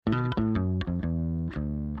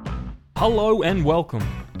Hello and welcome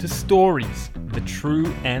to Stories, the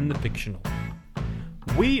True and the Fictional.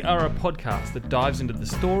 We are a podcast that dives into the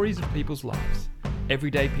stories of people's lives,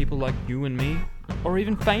 everyday people like you and me, or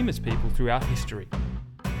even famous people throughout history.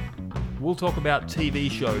 We'll talk about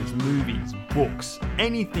TV shows, movies, books,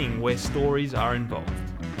 anything where stories are involved.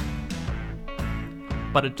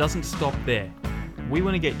 But it doesn't stop there. We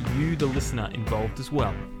want to get you, the listener, involved as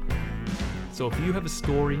well. So if you have a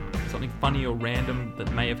story, something funny or random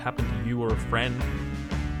that may have happened to you or a friend,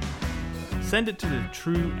 send it to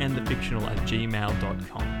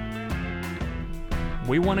thetrueandthefictional@gmail.com.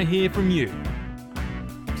 We want to hear from you.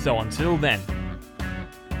 So until then,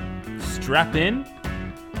 strap in.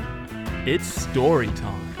 It's story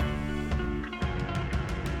time.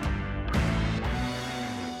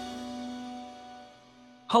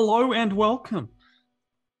 Hello and welcome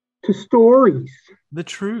to Stories, the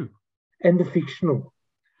True and the Fictional.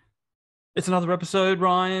 It's another episode,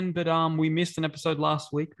 Ryan, but we missed an episode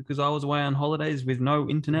last week because I was away on holidays with no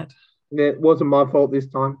internet. It wasn't my fault this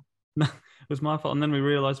time. It was my fault, and then we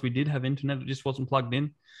realised we did have internet, it just wasn't plugged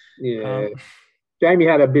in. Yeah. Jamie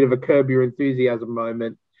had a bit of a Curb Your Enthusiasm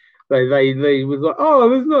moment. They was like, oh,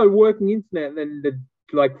 there's no working internet, and then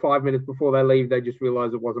like 5 minutes before they leave, they just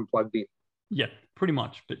realised it wasn't plugged in. Yeah, pretty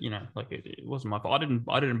much. But it wasn't my fault.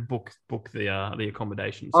 I didn't book the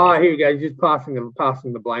accommodation. So. Oh, here you go. Just passing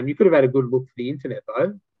the blame. You could have had a good look for the internet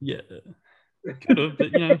though. Yeah, could have.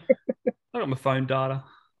 But I got my phone data.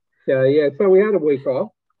 So we had a week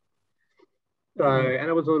off. So and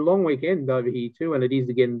it was a long weekend over here too, and it is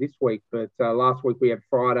again this week. But last week we had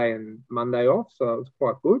Friday and Monday off, so it was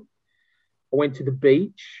quite good. I went to the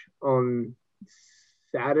beach on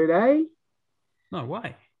Saturday. No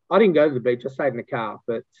way. I didn't go to the beach. I stayed in the car,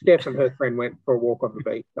 but Steph and her friend went for a walk on the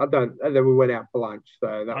beach. And then we went out for lunch,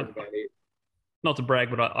 so that was about it. Not to brag,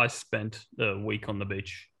 but I spent a week on the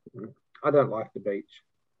beach. I don't like the beach.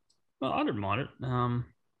 Well, I didn't mind it.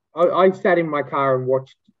 I sat in my car and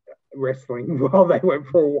watched wrestling while they went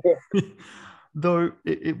for a walk. Though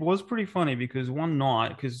it was pretty funny because one night,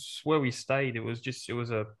 because where we stayed, it was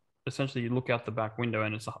essentially you look out the back window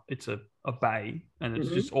and it's a bay and it's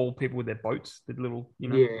just all people with their boats, the little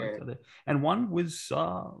boats out there. And one was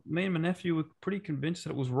me and my nephew were pretty convinced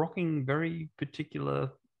that it was rocking very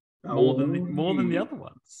particular more than the other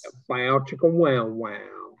ones. Wow, chicken, wow.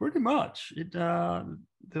 Pretty much. It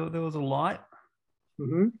there was a light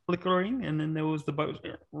flickering, and then there was the boat.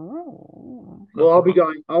 Well,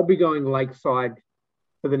 I'll be going lakeside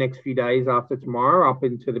for the next few days after tomorrow, up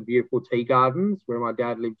into the beautiful tea gardens where my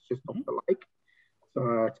dad lives just off the lake.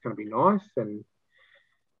 So it's going to be nice and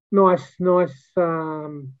nice,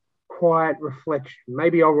 quiet reflection.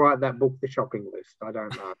 Maybe I'll write that book, The Shopping List. I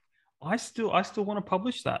don't know. I still want to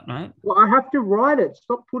publish that, mate. Well, I have to write it.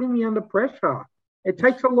 Stop putting me under pressure. It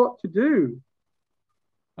takes a lot to do.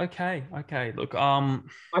 Okay. Look, I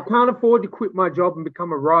can't afford to quit my job and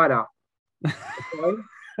become a writer. Okay?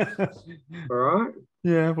 All right.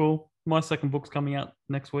 Yeah, well, my second book's coming out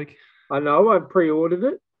next week. I know. I've pre-ordered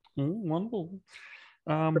it. Wonderful.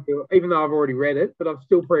 Even though I've already read it, but I've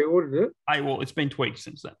still pre-ordered it. Hey, well, it's been tweaked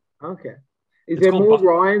since then. Okay. Is there more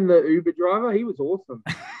Ryan, the Uber driver? He was awesome.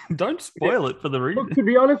 Don't spoil it for the reader. Look, to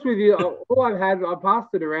be honest with you, all I passed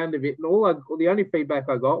it around a bit, and the only feedback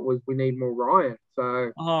I got was we need more Ryan.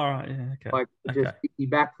 So, all right, yeah, okay. Just is he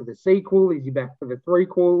back for the sequel? Is he back for the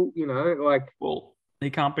threequel? Well, he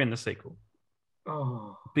can't be in the sequel.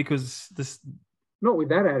 Oh, because this. Not with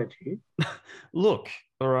that attitude. Look,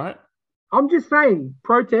 all right. I'm just saying,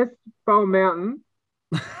 protest, Bow Mountain.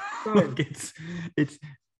 Look, it's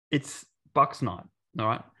Bucks Night, all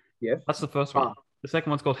right? Yes. That's the first one. The second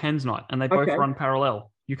one's called Hens Night, and they both run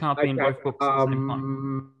parallel. You can't be in both books at the same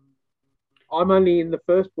time. I'm only in the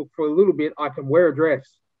first book for a little bit. I can wear a dress.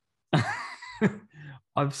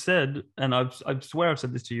 I've said, and I swear I've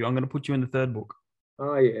said this to you, I'm going to put you in the third book.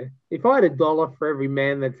 Oh, yeah. If I had $1 for every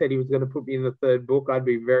man that said he was going to put me in the third book, I'd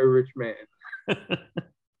be a very rich man.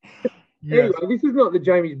 Yes. Anyway, this is not the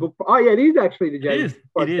Jamie's book. Oh, yeah, it is actually the Jamie's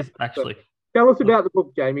book. It is, actually. Tell us about the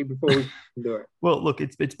book, Jamie, before we do it. Well, look,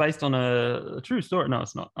 it's based on a true story. No,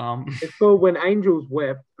 it's not. It's called When Angels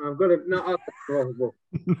Wept. I've got it. No, that's the wrong book.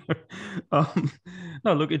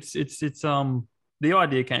 No, look, it's the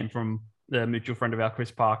idea came from the mutual friend of ours,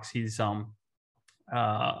 Chris Parks. His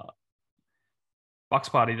Bucks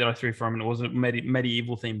party that I threw for him, and it was a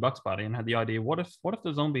medieval themed Bucks party, and had the idea: what if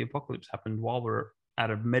the zombie apocalypse happened while we're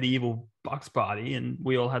at a medieval Bucks party, and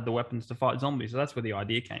we all had the weapons to fight zombies? So that's where the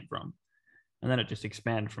idea came from. And then it just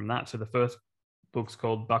expanded from that. So the first book's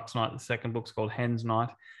called Bucks Night, the second book's called Hens Night,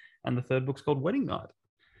 and the third book's called Wedding Night.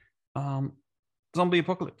 zombie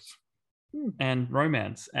apocalypse Hmm. and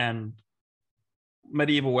romance and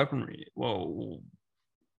medieval weaponry. Well,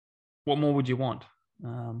 what more would you want?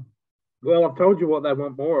 Well, I've told you what they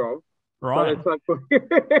want more of. So Ryan, it's like,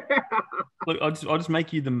 look, I'll just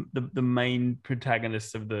make you the main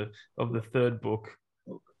protagonist of the third book,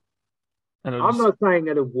 and I'm not saying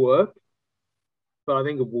it'll work, but I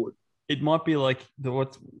think it would. it might be like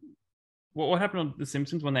what happened on The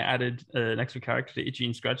Simpsons when they added an extra character to Itchy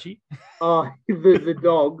and Scratchy? Oh, the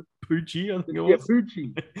dog. Poochie, I think it Yeah, was.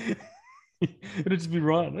 Poochie. It'd just be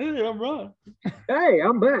Ryan. Hey, I'm Ryan. Hey,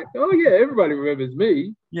 I'm back. Oh yeah, everybody remembers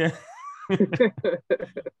me. Yeah.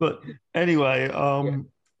 But anyway,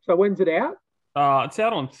 So when's it out? it's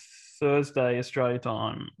out on Thursday Australia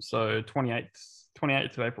time, so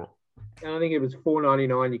 28th of April. And I think it was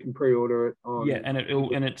 $4.99. You can pre-order it on. Yeah, and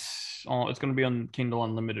it's going to be on Kindle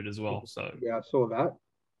Unlimited as well. So yeah, I saw that.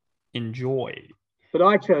 Enjoy. But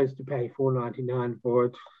I chose to pay $4.99 for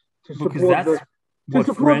it to because support that's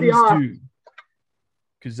what friends do.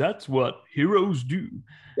 Because that's what heroes do.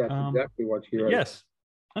 That's exactly what heroes. Yes.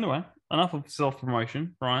 Anyway, enough of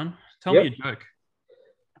self-promotion. Brian, tell me a joke.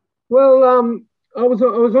 Well, I was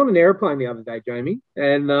on an airplane the other day, Jamie,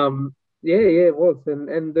 and yeah, it was,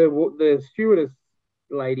 and the stewardess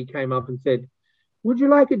lady came up and said, "Would you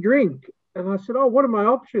like a drink?" And I said, "Oh, what are my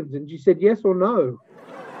options?" And she said, "Yes or no."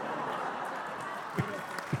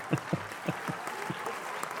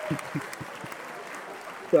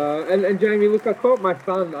 So, and Jamie, look, I caught my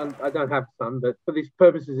son. I don't have a son, but for the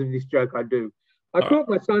purposes of this joke, I do. I caught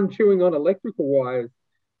my son chewing on electrical wires,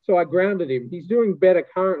 so I grounded him. He's doing better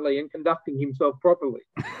currently and conducting himself properly.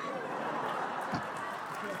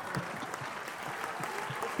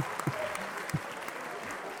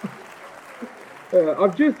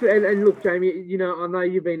 I've just and look, Jamie. You know, I know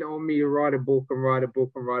you've been on me to write a book and write a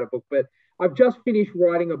book and write a book, but I've just finished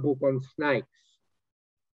writing a book on snakes.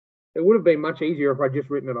 It would have been much easier if I'd just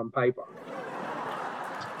written it on paper.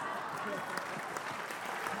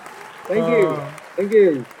 Thank you. Thank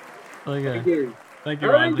you. Okay. Thank you. Thank you,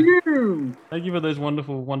 Ryan. Thank you. Thank you for those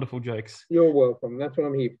wonderful, wonderful jokes. You're welcome. That's what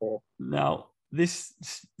I'm here for. Now, this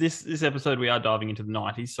episode, we are diving into the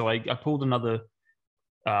 90s. So I pulled another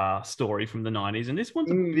story from the 90s, and this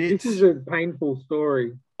one's a bit... This is a painful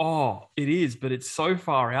story. Oh, it is, but it's so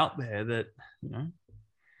far out there that, you know,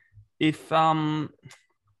 if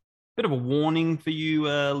bit of a warning for you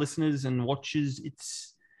listeners and watchers,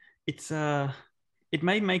 it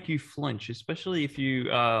may make you flinch, especially if you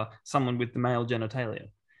are someone with the male genitalia.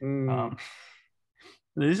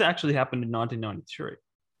 This actually happened in 1993.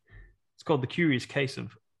 It's called The Curious Case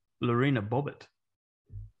of Lorena Bobbitt.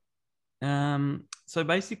 So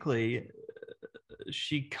basically,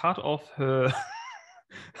 she cut off her...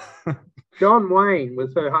 John Wayne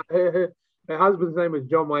was her husband's name was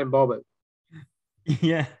John Wayne Bobbitt.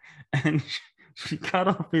 Yeah, and she cut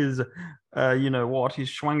off his, his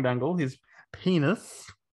schwangdangle, his penis,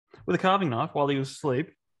 with a carving knife while he was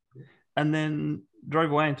asleep, and then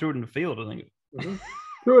drove away and threw it in the field, I think. Mm-hmm.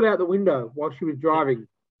 Threw it out the window while she was driving.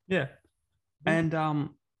 Yeah. And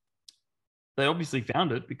they obviously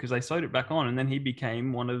found it because they sewed it back on, and then he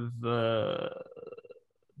became one of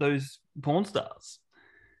those porn stars.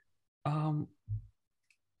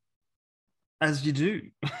 As you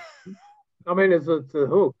do. I mean, it's a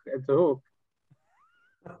hook. It's a hook.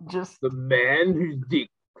 Just the man whose dick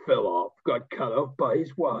fell off got cut off by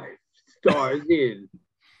his wife. Stars in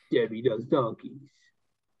Debbie Does Donkeys.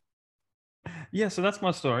 Yeah, so that's my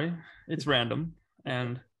story. It's random,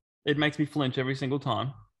 and it makes me flinch every single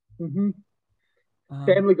time. Mm-hmm.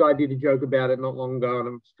 Family Guy did a joke about it not long ago,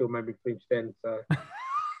 and it still made me flinch then. So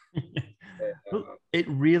it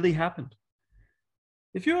really happened.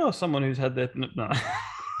 If you're someone who's had that, no.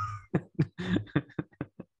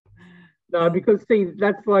 No, because see,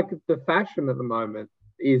 that's like the fashion at the moment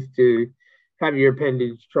is to have your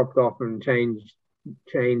appendage chopped off and change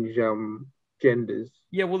genders.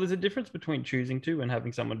 Yeah, well, there's a difference between choosing to and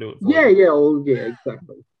having someone do it for you. Yeah,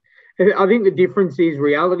 exactly. I think the difference is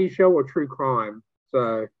reality show or true crime.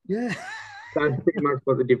 So yeah, that's pretty much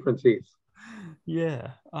what the difference is.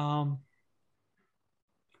 Yeah.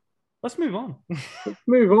 Let's move on.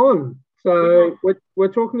 So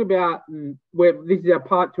we're talking about this is our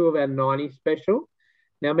part 2 of our 90s special.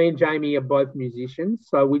 Now, me and Jamie are both musicians,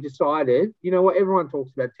 so we decided, you know what, everyone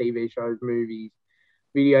talks about TV shows, movies,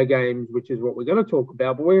 video games, which is what we're going to talk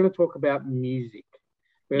about, but we're going to talk about music.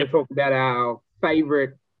 We're going to talk about our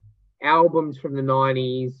favorite albums from the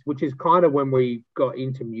 90s, which is kind of when we got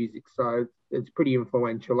into music, so it's pretty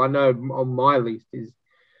influential. I know on my list is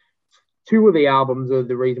 2 of the albums are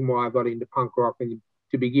the reason why I got into punk rock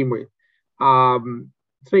to begin with.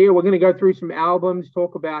 So yeah, we're going to go through some albums,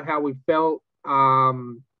 talk about how we felt, what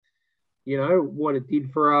it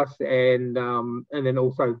did for us, and then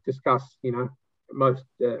also discuss, most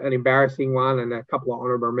an embarrassing one and a couple of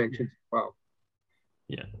honorable mentions as well.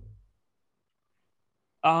 Yeah.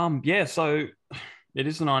 Yeah, so it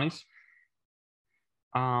is the 90s.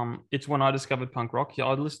 It's when I discovered punk rock. Yeah,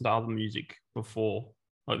 I'd listened to other music before.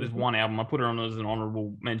 Like there's one album, I put it on as an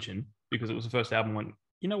honorable mention because it was the first album when,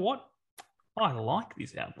 you know what? I like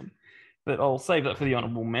this album. But I'll save that for the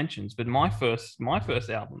honorable mentions. But my first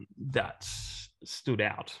album that stood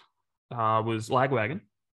out was Lagwagon.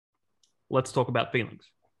 Let's Talk About Feelings.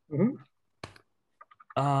 Mm-hmm.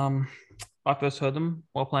 I first heard them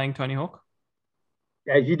while playing Tony Hawk.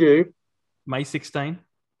 As you do. May 16.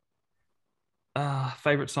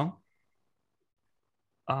 Favorite song?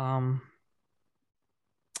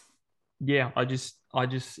 Yeah, I just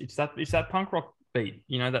it's that punk rock beat,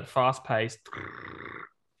 that fast paced,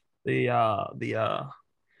 that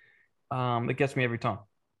gets me every time.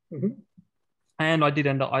 Mm-hmm. And I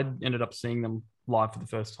ended up seeing them live for the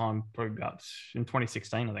first time probably about in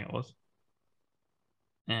 2016, I think it was.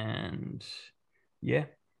 And yeah,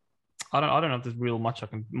 I don't know if there's real much I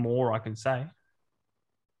can say.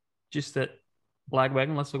 Just that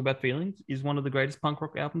Lagwagon, Let's Talk About Feelings, is one of the greatest punk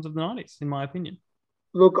rock albums of the 90s, in my opinion.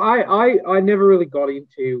 Look, I never really got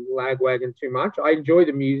into Lagwagon too much. I enjoy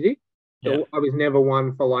the music. Yeah. I was never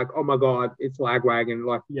one for like, oh my God, it's Lagwagon.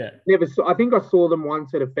 Like, yeah, never saw. I think I saw them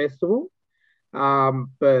once at a festival.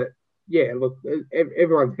 But yeah, look,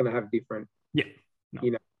 everyone's going to have different. Yeah.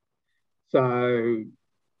 No. So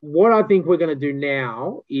what I think we're going to do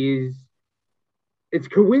now is it's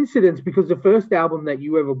coincidence because the first album that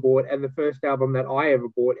you ever bought and the first album that I ever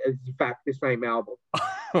bought is in fact the same album.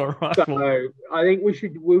 All right. So I think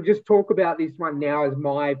we'll just talk about this one now as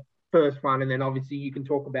my first one, and then obviously you can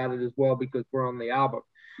talk about it as well because we're on the album.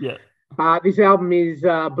 Yeah. This album is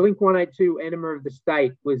Blink-182 Enema of the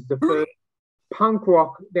State was the first punk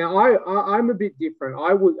rock. Now I'm a bit different.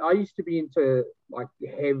 I used to be into like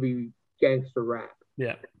heavy gangster rap.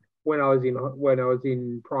 Yeah. When I was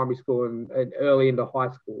in primary school and early into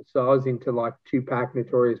high school, so I was into like Tupac,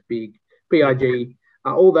 Notorious Big, B.I.G.,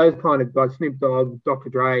 all those kind of guys, Snoop Dogg, Dr.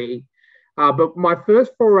 Dre. But my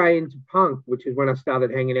first foray into punk, which is when I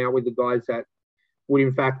started hanging out with the guys that would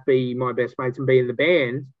in fact be my best mates and be in the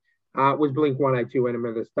band, was Blink-182 Enema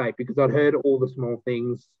of the State, because I'd heard All the Small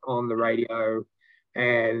Things on the radio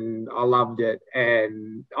and I loved it.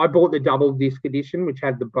 And I bought the double disc edition, which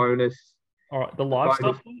had the bonus. All right, the live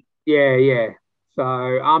stuff? Yeah. So,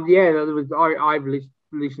 I've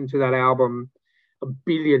listened to that album a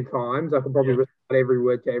billion times. I could probably recite every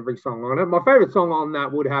word to every song on it. My favorite song on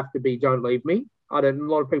that would have to be Don't Leave Me. A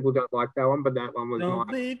lot of people don't like that one, but that one was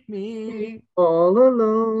Don't leave me all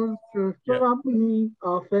alone, just drop me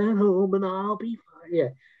off at home and I'll be fine. Yeah.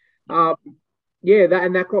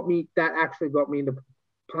 That actually got me into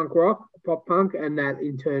punk rock, pop punk, and that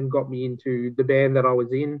in turn got me into the band that I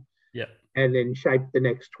was in. Yeah. And then shaped the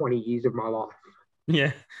next 20 years of my life.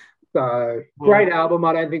 Yeah. So great album.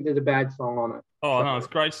 I don't think there's a bad song on it. Oh, no, it's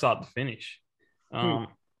great start to finish. And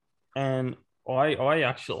I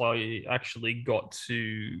actually got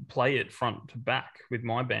to play it front to back with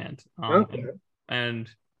my band. And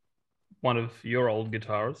one of your old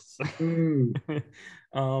guitarists.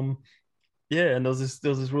 Yeah, and there was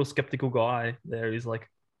this real skeptical guy there. He's like,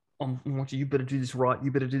 you better do this right.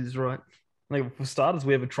 You better do this right. Like, for starters,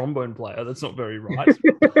 we have a trombone player. That's not very right.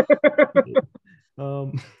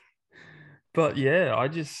 But yeah,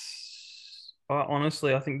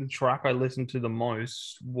 honestly, I think the track I listened to the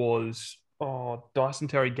most was Dyson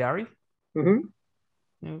Terry Gary.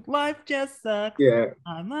 Mm-hmm. Life just sucks. Yeah.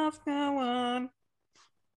 I must go on.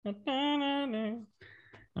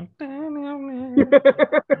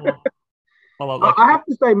 I have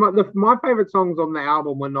to say, my favorite songs on the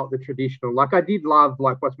album were not the traditional. Like, I did love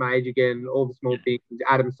like What's My Age Again, All the Small Things,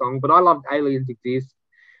 Adam's Song, but I loved Aliens Exist,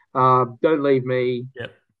 Don't Leave Me.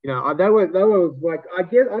 Yep. They were like, I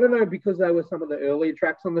don't know, because they were some of the earlier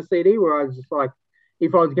tracks on the CD where I was just like,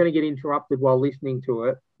 if I was going to get interrupted while listening to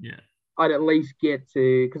it, I'd at least get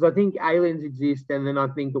to, because I think Aliens Exist, and then I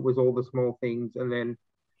think it was All the Small Things, and then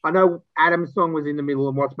I know Adam's Song was in the middle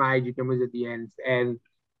and What's My Age Again was at the end, and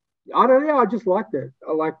I don't know. I just liked it.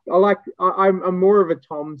 I'm more of a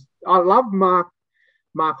Tom's. I love Mark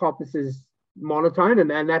Hoppus's monotone,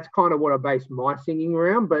 and that's kind of what I base my singing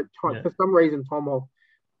around. But for some reason,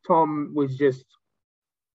 Tom was just.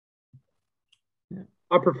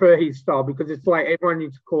 I prefer his style because it's like everyone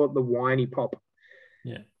used to call it the whiny pop.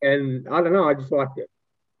 Yeah. And I don't know. I just liked it.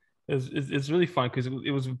 It's really fun because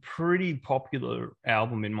it was a pretty popular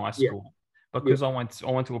album in my school. because I went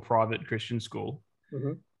to a private Christian school.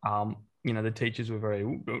 Mhm. The teachers were very,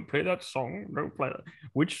 "Ooh, don't play that song, don't play that.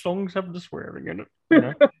 Which songs have the swearing in it?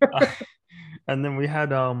 Uh, and then we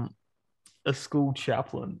had a school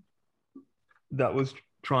chaplain that was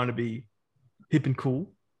trying to be hip and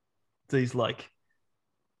cool. So he's like,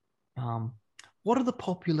 what are the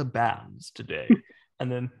popular bands today?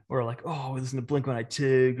 And then we're like, oh, we're listening to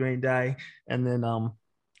Blink-182, Green Day. And then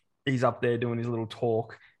he's up there doing his little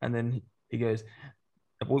talk. And then he goes,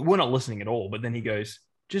 we're not listening at all. But then he goes,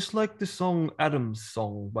 just like the song Adam's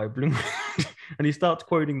Song by Blink. And he starts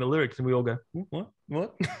quoting the lyrics. And we all go, what?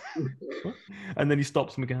 What? And then he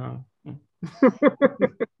stops and we go, oh.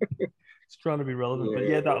 It's trying to be relevant. But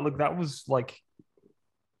yeah, that was like,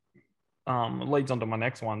 leads on to my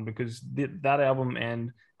next one, because that album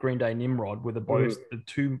and Green Day Nimrod were the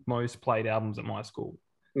two most played albums at my school.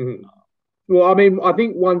 Mm-hmm. Well, I mean, I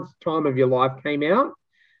think once Time of Your Life came out,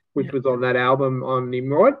 which was on that album on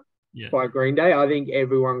Nimrod by Green Day, I think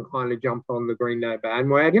everyone kind of jumped on the Green Day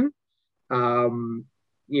bandwagon. Time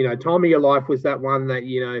of Your Life was that one that,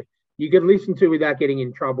 you could listen to without getting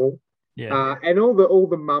in trouble. Yeah. And all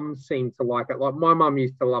the mums seemed to like it. Like my mum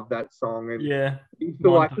used to love that song. And used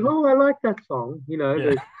to like, I like that song. And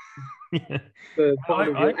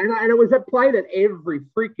it was played at every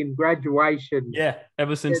freaking graduation. Yeah,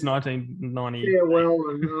 ever since 1990. Yeah, well,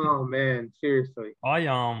 oh man, seriously.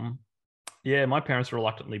 My parents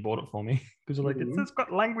reluctantly bought it for me because they're like, it's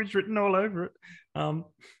got language written all over it. And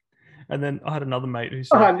then I had another mate who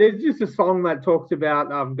said, there's just a song that talks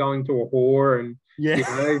about going to a whore and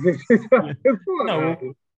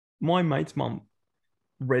no, my mate's mum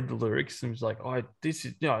read the lyrics and was like, "Oh, this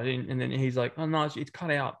is," and then he's like, "Oh no, it's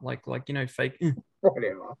cut out, like fake."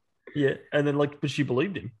 Whatever. Yeah, and then but she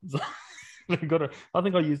believed him. So I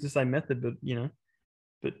think I used the same method,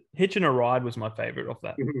 but Hitching a Ride was my favorite off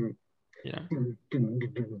that.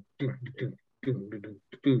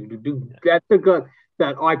 That's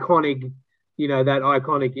that iconic. That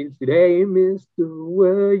iconic instant. Hey, Mister,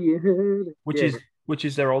 where you heard? Which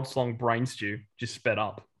is their old song "Brain Stew," just sped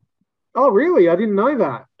up. Oh, really? I didn't know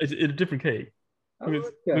that. It's in a different key.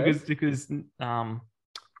 Because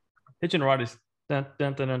Hitching a Ride is dun,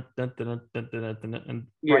 dun, dun, dun, dun, dun, dun, dun, and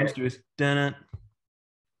Brain Stew is dun,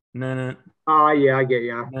 dun, dun. Oh yeah, I get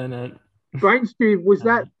you. Brain Stew was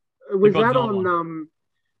that on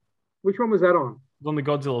which one was that on? It was on the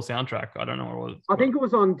Godzilla soundtrack. I don't know what it was. I think it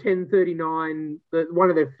was on 1039, one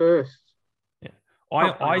of their first. Yeah.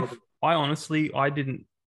 I honestly, I didn't.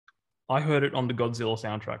 I heard it on the Godzilla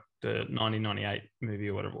soundtrack, the 1998 movie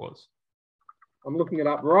or whatever it was. I'm looking it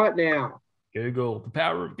up right now. Google, the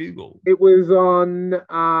power of Google. It was on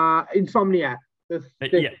Insomniac, the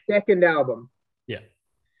second album. Yeah.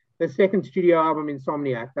 The second studio album,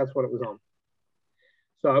 Insomniac. That's what it was on.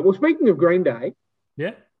 So, well, speaking of Green Day.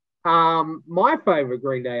 Yeah. My favorite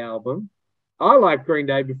Green Day album. I liked Green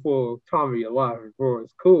Day before Time of Your Life, before it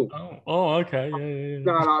was cool. Oh, okay. Yeah.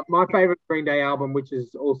 No, my favorite Green Day album, which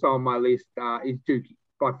is also on my list, is Dookie,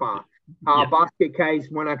 by far. Basket Case,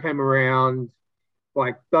 When I Came Around,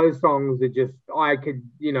 like those songs are just, I could,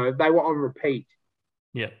 they were on repeat.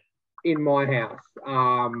 Yeah. In my house.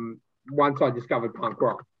 Once I discovered punk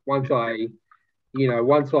rock, once I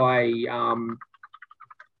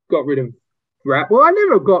got rid of rap. Well, I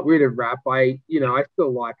never got rid of rap. I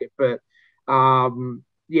still like it, but When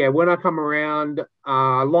I Come Around,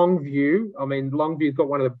 Longview. I mean, Longview's got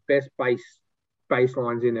one of the best bass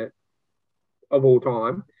lines in it of all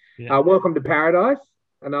time. Yeah. Welcome to Paradise,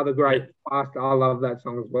 another great fast. I love that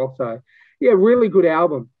song as well. So yeah, really good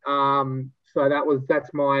album. So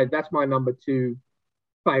that's my number 2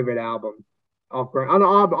 favorite album of Green. I'm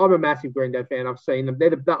a massive Green Day fan. I've seen them.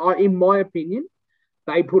 In my opinion,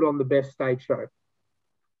 they put on the best stage show.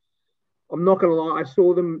 I'm not going to lie. I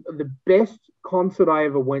saw them. The best concert I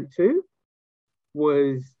ever went to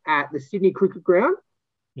was at the Sydney Cricket Ground.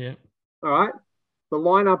 Yeah. All right. The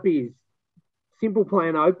lineup is Simple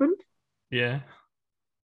Plan opened. Yeah.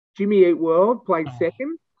 Jimmy Eat World played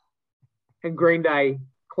second. And Green Day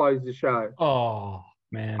closed the show. Oh,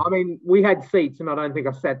 man. I mean, we had seats and I don't think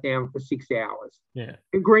I sat down for 6 hours. Yeah.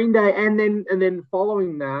 And Green Day, and then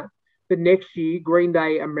following that, the next year, Green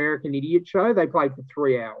Day American Idiot Show, they played for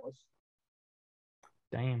 3 hours.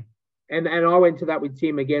 Damn. And I went to that with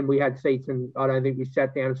Tim again. We had seats and I don't think we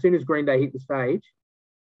sat down. As soon as Green Day hit the stage,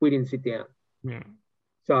 we didn't sit down. Yeah.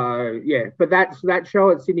 So, yeah. But that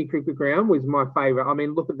show at Sydney Cricket Ground was my favourite. I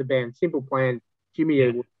mean, look at the band. Simple Plan, Jimmy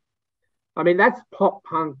Eat World. I mean, that's pop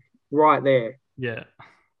punk right there. Yeah.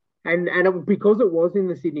 And because it was in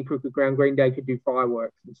the Sydney Cricket Ground, Green Day could do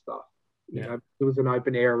fireworks and stuff. You know, it was an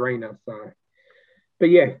open air arena. So, But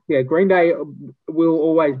yeah, Green Day will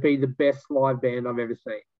always be the best live band I've ever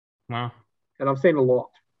seen, Wow, and I've seen a lot.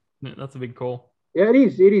 yeah, that's a big call. Yeah, it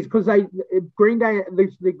is because they Green Day,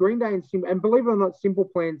 the Green Day and believe it or not, Simple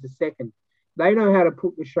Plan's the second. They know how to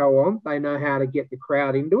put the show on. They know how to get the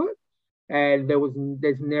crowd into it, and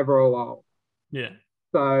there's never a lull. Yeah,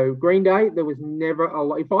 So Green Day, there was never a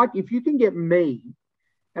lull. If you can get me,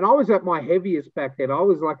 and I was at my heaviest back then, I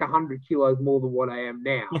was like 100 kilos more than what I am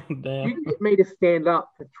now. You damn. can get me to stand up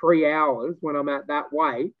for 3 hours when I'm at that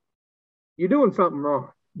weight, you're doing something wrong.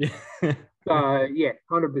 Yeah, So yeah,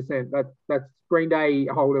 100%. That's Green Day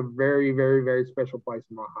hold a very, very, very special place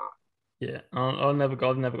in my heart. yeah. I've never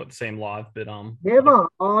got to see him live, but like, Never.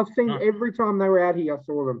 I've seen no, every time they were out here, I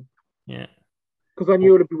saw them yeah. because I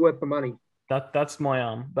knew it'd be worth the money. That's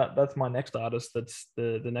my that's my next artist. That's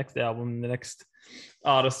the next album, the next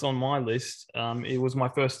artist on my list. It was my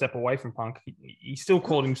first step away from punk. He still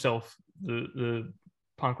called himself the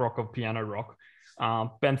punk rock of piano rock.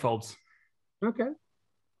 Ben Folds. Okay.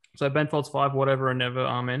 So Ben Folds 5, Whatever and Never,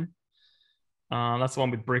 Amen. That's the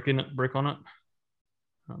one with brick on it.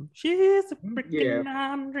 She's a brick and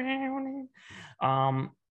I'm drowning.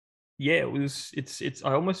 Yeah, it's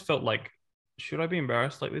I almost felt like, should I be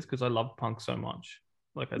embarrassed like this? Because I love punk so much.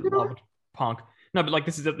 Like I loved punk. No, but like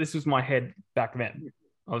this was my head back then.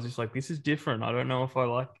 I was just like, this is different. I don't know if I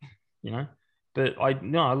like, you know. But I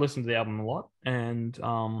listened to the album a lot, and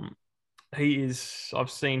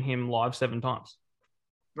I've seen him live 7 times.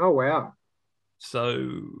 Oh wow.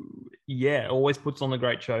 So yeah, always puts on a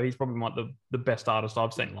great show. He's probably like the best artist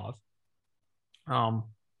I've seen live. Uh,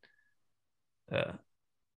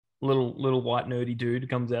 little white nerdy dude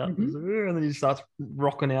comes out, and then he starts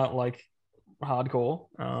rocking out like hardcore.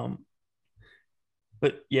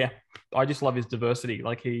 But yeah, I just love his diversity.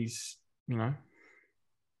 Like he's, he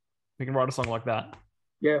can write a song like that.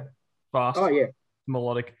 Yeah. Fast. Oh yeah.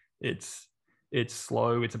 Melodic. It's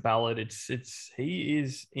slow. It's a ballad. He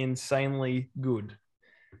is insanely good.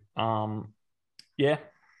 Yeah.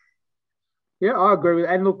 Yeah, I agree with.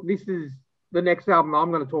 And look, this is the next album I'm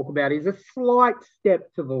going to talk about is a slight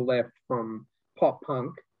step to the left from pop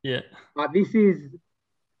punk. Yeah. This is.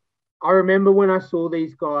 I remember when I saw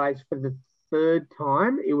these guys for the third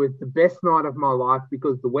time. It was the best night of my life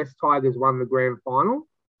because the West Tigers won the grand final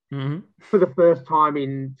for the first time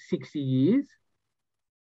in 60 years.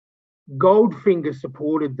 Goldfinger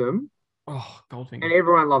supported them. Oh, Goldfinger. And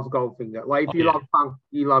everyone loves Goldfinger. Like, if you love punk,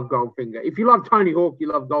 you love Goldfinger. If you love Tony Hawk, you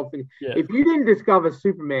love Goldfinger. Yeah. If you didn't discover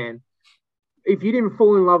Superman, if you didn't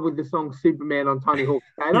fall in love with the song Superman on Tony Hawk's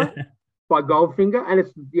Skater by Goldfinger, and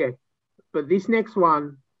but this next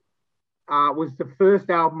one was the first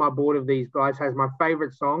album I bought of these guys, has my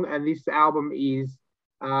favorite song, and this album is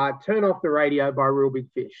Turn Off the Radio by Real Big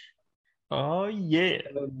Fish. Oh yeah.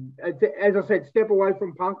 As I said, step away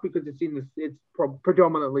from punk because it's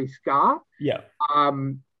predominantly ska. Yeah.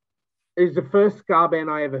 It's the first ska band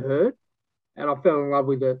I ever heard, and I fell in love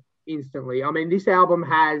with it instantly. I mean, this album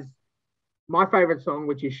has my favorite song,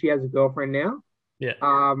 which is "She Has a Girlfriend Now." Yeah.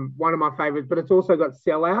 One of my favorites, but it's also got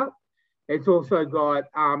 "Sellout." It's also got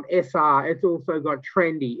SR. It's also got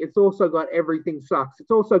Trendy. It's also got Everything Sucks. It's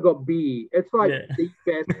also got Beer. It's like the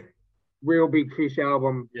best Real Big Fish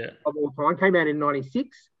album of all time. Came out in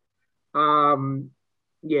 '96. And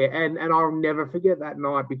I'll never forget that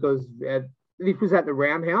night because this was at the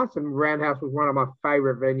Roundhouse, and Roundhouse was one of my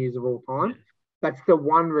favorite venues of all time. That's the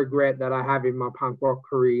one regret that I have in my punk rock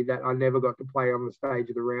career, that I never got to play on the stage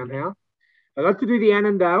of the Roundhouse. I got to do the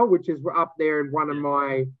Annandale, which is up there in one of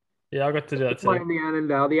my... Yeah, I got to do that too. Playing the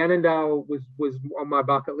Annandale. The Annandale was on my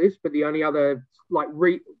bucket list, but the only other, like,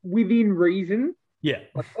 within reason... Yeah.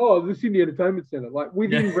 Like, oh, the Sydney Entertainment Centre. Like,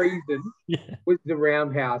 within reason was the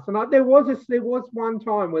Roundhouse. And there was one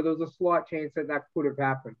time where there was a slight chance that could have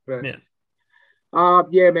happened. But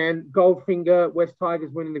man, Goldfinger, West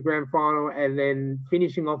Tigers winning the grand final, and then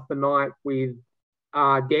finishing off the night with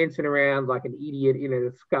dancing around like an idiot in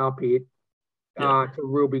a ska pit to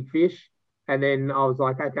Real Big Fish. And then I was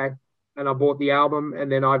like, okay. And I bought the album,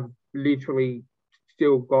 and then I've literally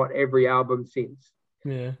still got every album since.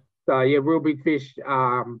 Yeah. So yeah, Real Big Fish,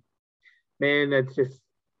 man, it's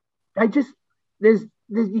there's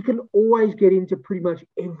you can always get into pretty much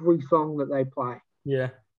every song that they play. Yeah.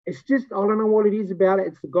 It's just, I don't know what it is about it.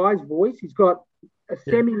 It's the guy's voice. He's got a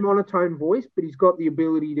semi-monotone voice, but he's got the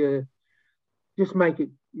ability to just make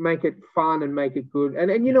it fun and make it good.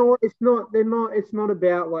 And you know what? It's not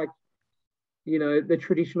about like, the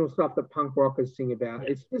traditional stuff that punk rockers sing about.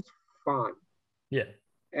 It's just fun. Yeah.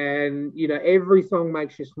 And, every song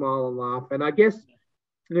makes you smile and laugh. And I guess,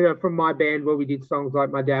 from my band where we did songs like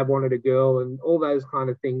My Dad Wanted a Girl and all those kind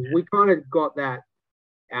of things, we kind of got that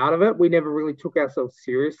out of it. We never really took ourselves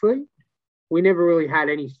seriously. We never really had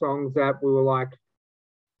any songs that we were like,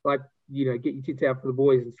 get your tits out for the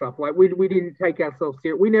boys and stuff. Like we didn't take ourselves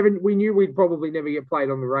serious. We knew we'd probably never get played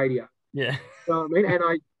on the radio. Yeah. You know what I mean? And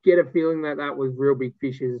I get a feeling that was Real Big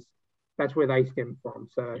Fish's. That's where they stem from.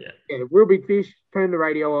 So yeah, Real Big Fish, Turn the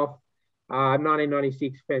Radio Off,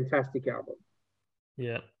 1996, fantastic album.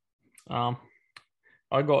 Yeah. I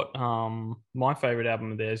got my favorite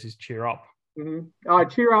album of theirs is Cheer Up. Mm-hmm.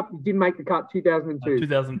 Cheer Up didn't make the cut 2002.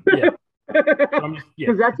 2000, yeah.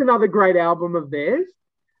 Because that's another great album of theirs.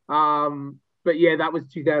 But yeah, that was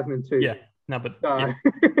 2002. Yeah. No, but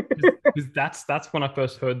because that's when I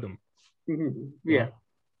first heard them. Mm-hmm. Yeah. So.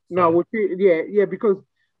 No, well, yeah, because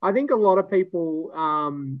I think a lot of people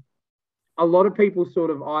sort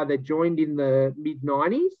of either joined in the mid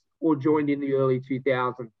 90s or joined in the early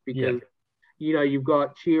 2000s because you've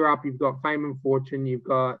got Cheer Up, you've got Fame and Fortune, you've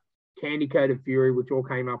got Candy Coated Fury, which all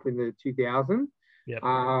came up in the 2000s. Yeah.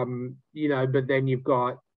 But then you've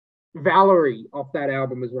got Valerie off that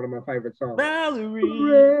album is one of my favorite songs.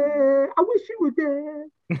 Valerie, I wish you were there.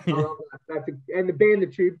 I love that. And the band, the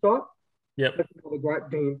Tube Top. Yep. That's another great.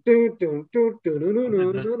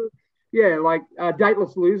 Yeah, like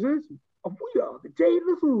Dateless Losers. Oh, we are the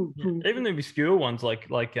Dateless Losers. Even the obscure ones like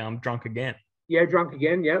Drunk Again. Yeah, Drunk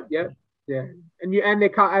Again. Yep. Yeah. And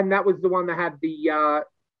that was the one that had the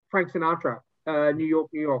Frank Sinatra, New York,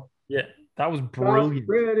 New York. Yeah, that was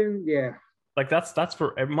brilliant. Yeah. Like that's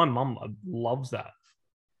for my mum loves that.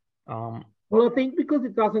 Well, I think because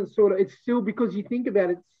it doesn't it's still because you think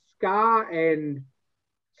about it, ska and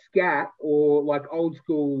scat or like old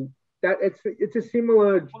school. That it's a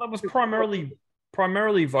similar. Well, that was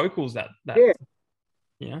primarily vocals. That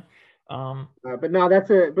yeah. But no, that's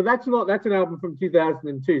an album from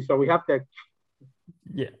 2002. So we have to.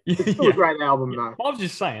 Yeah, it's still a great album, though. I was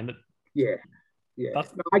just saying that. Yeah.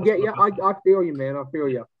 I get you. I feel you, man. I feel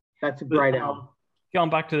you. That's a great album. Going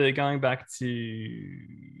back to the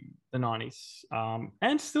 90s,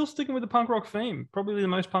 and still sticking with the punk rock theme. Probably the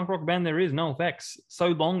most punk rock band there is, NoFX. So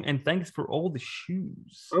Long and Thanks for All the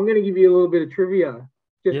Shoes. I'm going to give you a little bit of trivia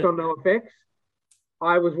just on NoFX.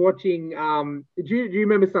 I was watching. Do you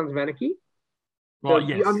remember Sons of Anarchy? Oh,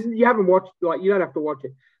 yes. You haven't watched. Like, you don't have to watch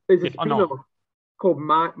it. There's a spin-off called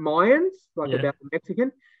Mayans, about the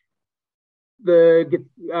Mexican.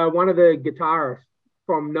 One of the guitarists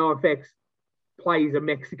from NoFX plays a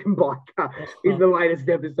Mexican biker in the latest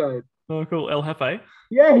episode. Oh, cool. El Jefe.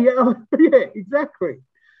 Yeah, exactly.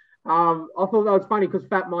 I thought that was funny because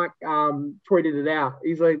Fat Mike tweeted it out.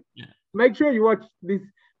 He's like, make sure you watch this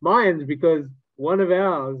Mayans because one of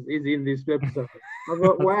ours is in this episode. I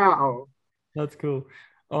thought, wow. That's cool.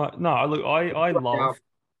 No, look, I love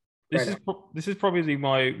this. This is probably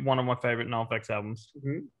one of my favorite NoFX albums.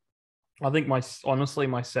 Mm-hmm. I think my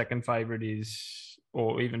second favorite is,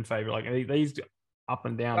 or even favorite, like these up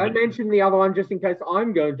and down. Don't mention the other one just in case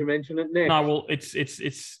I'm going to mention it next. No, well, it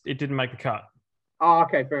didn't make the cut. Oh,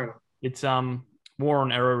 okay, fair enough. It's War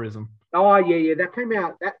on Errorism. Oh yeah, that came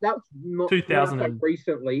out. That's not 2000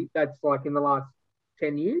 recently. That's like in the last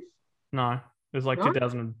 10 years. No, it was like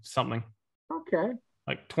 2000 and something. Okay.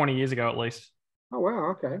 Like 20 years ago at least. Oh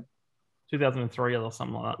wow. Okay. 2003 or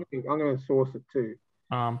something like that. I'm going to source it too.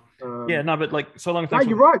 Yeah, no, but like So Long and Thanks. No,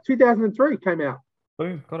 you're right. 2003 came out.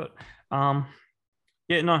 Boom, got it.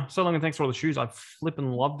 Yeah, no, So Long and Thanks for All the Shoes. I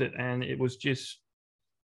flipping loved it, and it was just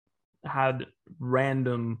had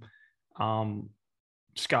random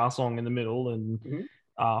ska song in the middle and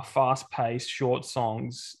fast-paced short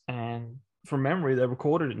songs. And from memory, they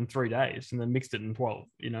recorded it in 3 days and then mixed it in 12.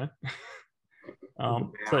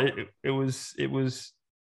 Wow. So it was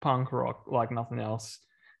punk rock like nothing else.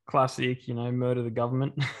 Classic, murder the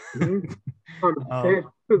government. 100%.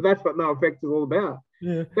 That's what NoFX is all about.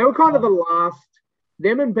 Yeah. They were kind of the last.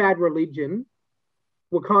 Them and Bad Religion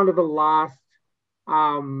were kind of the last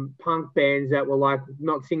punk bands that were like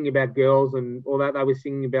not singing about girls and all that. They were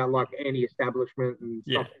singing about like anti-establishment and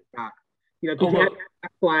stuff like that. Because you had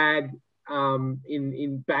Black Flag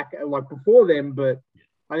in back like before them, but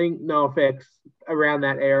I think NoFX around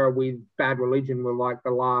that era with Bad Religion were like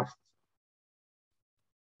the last.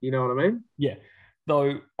 You know what I mean? Yeah.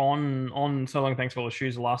 Though on So Long Thanks for All the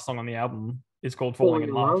Shoes, the last song on the album is called Falling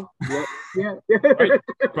in Love. Yeah.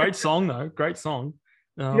 Great song though. Great song.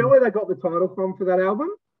 You know where they got the title from for that album?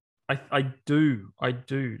 I do. Like,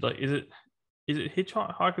 is it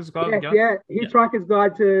Hitchhiker's Guide to the Galaxy? Yeah, Hitchhiker's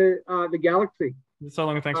Guide to the Galaxy. So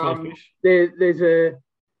Long and Thanks for All the Fish. There's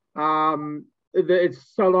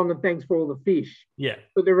it's So Long and Thanks for All the Fish. Yeah.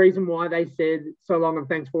 But the reason why they said So Long and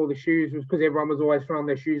Thanks for All the Shoes was because everyone was always throwing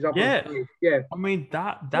their shoes up. Yeah. Yeah. I mean,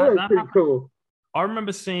 that's pretty cool. I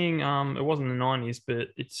remember seeing it wasn't the 90s, but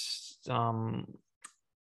it's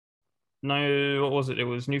no, what was it? It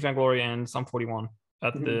was Newfound Glory and Sum 41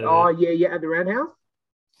 at Oh the yeah, at the Roundhouse.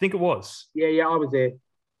 I think it was. Yeah, I was there.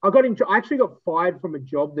 I actually got fired from a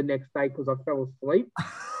job the next day because I fell asleep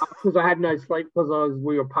because I had no sleep because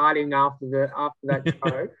we were partying after that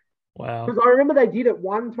show. Wow. Because I remember they did it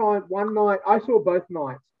one night. I saw both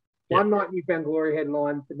nights. Yeah. One night Newfound Glory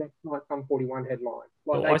headline, the next night Sum 41 headline.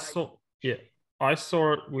 Well, I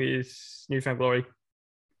saw it with Newfound Glory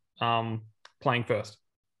playing first.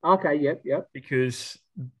 Okay, yep. Because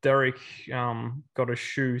Derek got a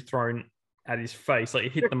shoe thrown at his face. Like,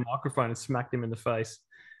 it hit the microphone and smacked him in the face.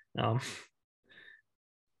 I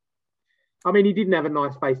mean, he didn't have a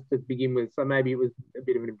nice face to begin with, so maybe it was a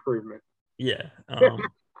bit of an improvement. Yeah.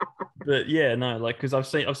 But yeah, no, like, because I've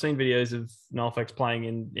seen videos of NoFX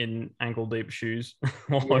playing in ankle deep shoes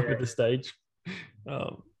all over the stage.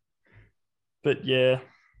 But yeah,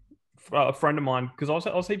 a friend of mine, because I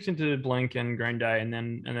was heaps into Blink and Green Day, and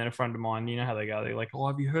then a friend of mine, you know how they go, they're like, "Oh,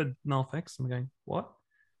 have you heard NoFX?" I'm going, "What?"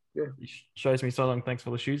 Yeah. He shows me So Long, Thanks for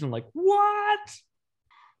the Shoes. I'm like, "What?"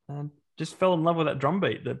 And just fell in love with that drum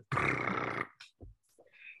beat.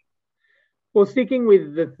 Well, sticking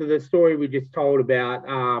with the story we just told about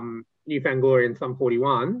Newfound Glory and Sum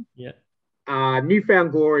 41. Yeah.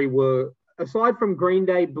 Newfound Glory were, aside from Green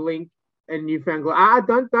Day, Blink, and Newfound Glory.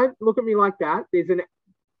 Don't look at me like that.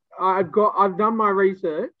 I've done my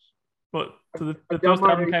research. What? So the first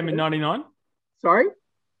album came in 99? Sorry?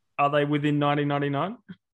 Are they within 1999?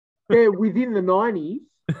 They're within the 90s.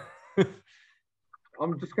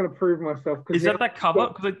 I'm just going to prove myself. Is that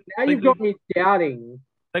cover? Now you've got me doubting.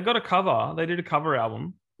 They got a cover. They did a cover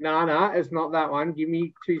album. No, it's not that one. Give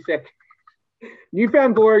me 2 seconds.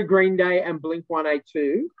 Newfound Glory, Green Day, and Blink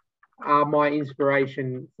 182 are my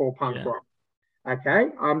inspiration for punk rock. Okay,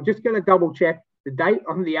 I'm just going to double check the date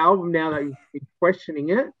on the album now that you've been questioning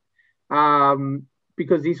it,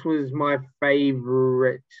 because this was my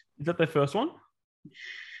favorite. Is that their first one?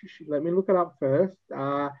 Let me look it up first.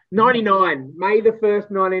 99, May the 1st,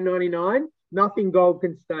 1999. Nothing Gold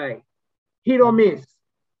Can Stay. Hit or miss,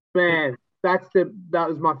 man. That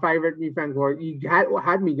was my favorite Newfound Glory. You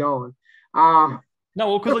had me going. No,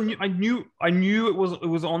 well, because I knew it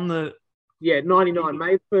was on the. Yeah, 99,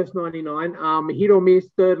 May 1st, 99. Hit or miss,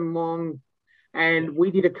 Third and Long, and we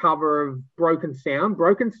did a cover of Broken Sound.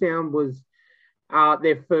 Broken Sound was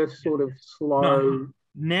their first sort of slow.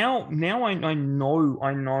 Now I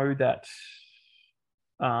know that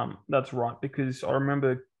that's right, because I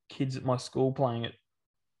remember kids at my school playing Hit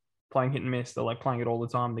and Miss. They're like playing it all the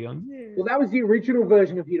time. They're going, yeah. Well, that was the original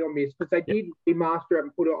version of Hit or Miss, because they did remaster it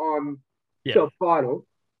and put it on self-titled.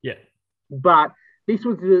 Yeah. But this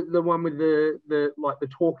was the one with the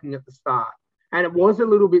talking at the start. And it was a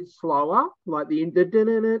little bit slower, like that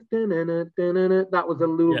was a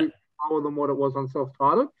little bit slower than what it was on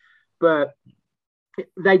self-titled. But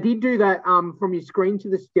they did do that. From Your Screen to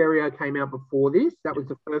the Stereo came out before this. That was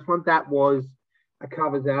the first one. That was a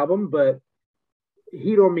covers album. But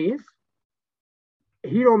Hit or Miss,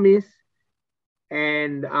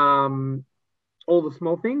 and All the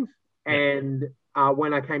Small Things, and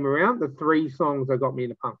When I Came Around, the 3 songs that got me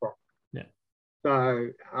into punk rock. Yeah. So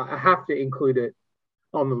I have to include it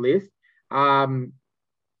on the list.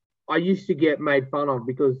 I used to get made fun of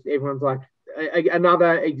because everyone's like,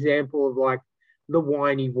 another example of like the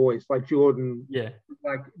whiny voice, like Jordan. Yeah.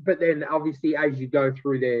 But then obviously as you go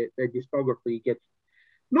through their discography, it gets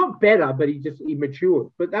not better, but he matured.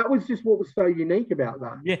 But that was just what was so unique about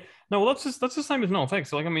that. Yeah. No, well, that's the same as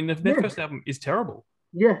NoFX. Like, I mean, their first album is terrible.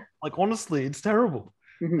 Yeah. Like, honestly, it's terrible.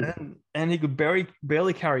 Mm-hmm. And he could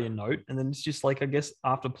barely carry a note. And then it's just like, I guess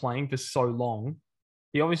after playing for so long,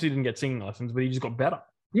 he obviously didn't get singing lessons, but he just got better.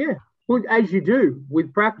 Yeah. Well, as you do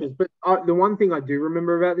with practice. But the one thing I do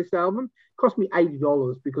remember about this album, it cost me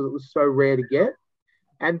 $80 because it was so rare to get.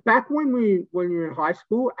 And back when we were in high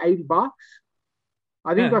school, $80.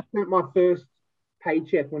 I think I spent my first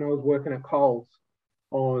paycheck when I was working at Coles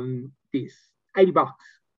on this, $80,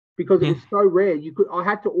 because it was so rare. I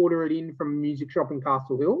had to order it in from a music shop in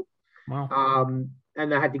Castle Hill. Wow.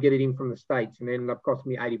 And I had to get it in from the States, and it ended up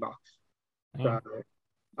costing me $80. So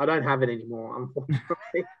I don't have it anymore,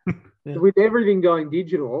 unfortunately. With everything going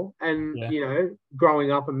digital and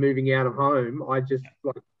growing up and moving out of home,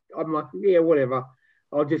 I'm like, whatever.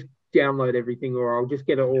 I'll just download everything, or I'll just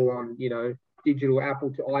get it all on, digital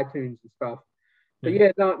Apple to iTunes and stuff. But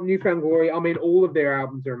Newfound Glory, I mean, all of their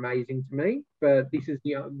albums are amazing to me, but this is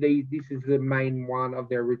this is the main one of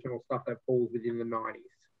their original stuff that falls within the 90s.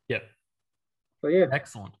 Yeah. So yeah.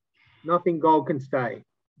 Excellent. Nothing Gold Can Stay.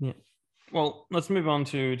 Yeah. Well, let's move on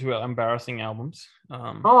to our embarrassing albums.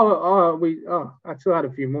 I still had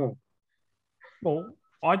a few more. Well,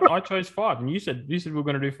 I chose five, and you said we were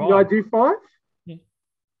going to do Did I five. do five? Yeah.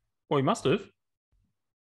 Well, you must have.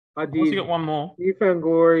 I Unless you did got one more. New Found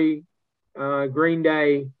Glory, Green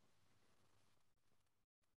Day,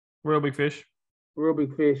 Real Big Fish. Real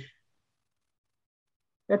Big Fish.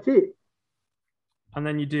 That's it. And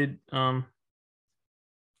then you did well,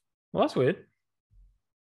 that's weird.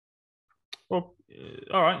 Well,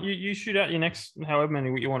 all right, you shoot out your next however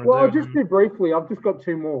many you want to Well, do. I'll just do briefly. I've just got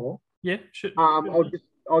two more. Yeah, shoot.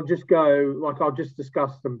 I'll just go like I'll just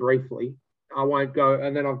discuss them briefly. I won't go,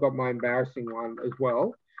 and then I've got my embarrassing one as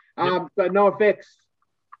well. Yep. So NoFX,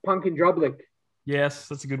 Punk in Drublic. Yes,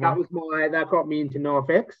 that's a good one. That got me into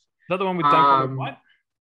NoFX. Is that the one with Don't Call Me White?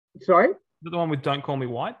 Sorry? Is that the one with Don't Call Me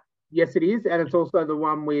White? Yes, it is, and it's also the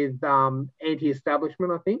one with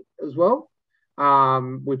Anti-Establishment, I think, as well,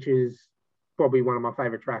 which is probably one of my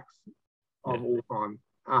favorite tracks of all time.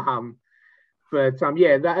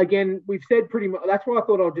 That again, we've said pretty much. That's why I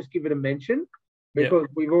thought I'll just give it a mention because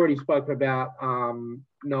we've already spoken about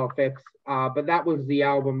NoFX. But that was the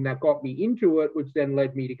album that got me into it, which then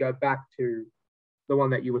led me to go back to the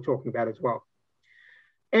one that you were talking about as well.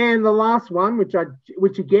 And the last one, which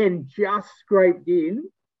again just scraped in,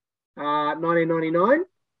 1999,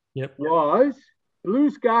 was Blue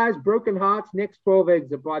Skies, Broken Hearts, Next 12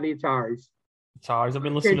 Exit by the Ataris. Ataris, I've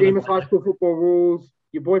been listening to them. High School Football Rules,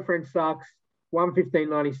 Your Boyfriend Sucks,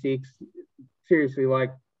 1:15:96. Seriously,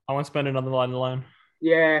 like I won't spend another night alone.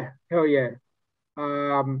 Yeah, hell yeah.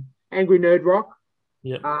 Angry Nerd Rock.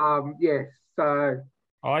 Yep. So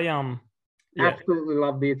I absolutely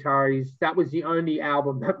love the Ataris. That was the only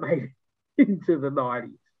album that made it into the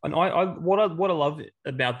 90s. And what I love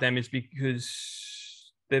about them is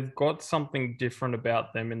because they've got something different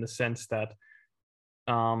about them in the sense that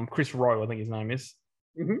Chris Rowe, I think his name is,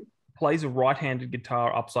 plays a right-handed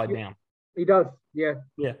guitar upside down. He does, yeah.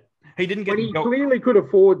 Yeah. He didn't get. But he clearly could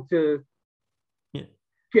afford to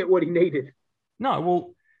get what he needed. No,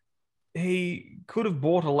 well, he could have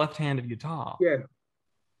bought a left-handed guitar. Yeah.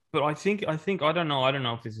 But I think I don't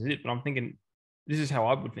know if this is it, but I'm thinking this is how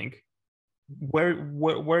I would think. Where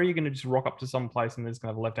are you going to just rock up to some place and there's going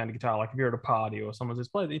to have a left-handed guitar? Like if you're at a party or someone's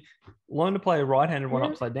just learn to play a right-handed one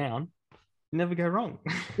upside down. You never go wrong.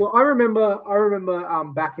 Well, I remember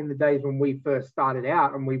back in the days when we first started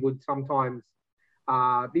out, and we would sometimes.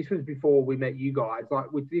 This was before we met you guys.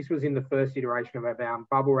 This was in the first iteration of our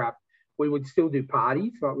bubble wrap. We would still do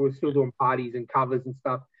parties. Like we were still doing parties and covers and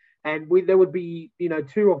stuff. And there would be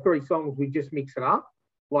 2 or 3 songs. We just mix it up.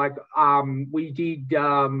 Like we did.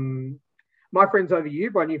 My Friends Over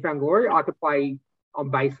You by New Found Glory. I could play on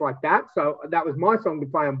bass like that. So that was my song to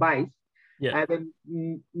play on bass. Yeah. And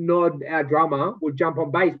then Nod, our drummer, would jump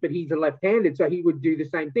on bass, but he's a left-handed, so he would do the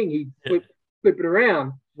same thing. He'd flip it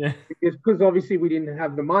around. Yeah. Because obviously we didn't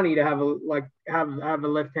have the money to have a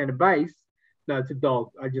left-handed bass. No, it's a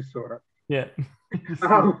dog. I just saw it. Yeah.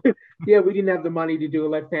 We didn't have the money to do a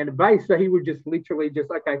left-handed bass, so he would just literally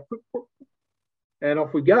okay, and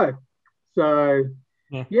off we go. So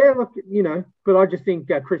but I just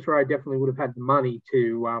think Chris Rowe definitely would have had the money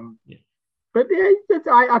to. But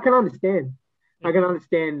I can understand. Yeah. I can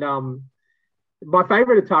understand. My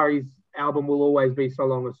favorite Ataris album will always be So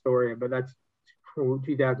Long Astoria, but that's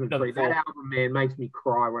 2003. That album, man, makes me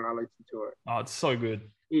cry when I listen to it. Oh, it's so good.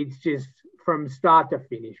 It's just from start to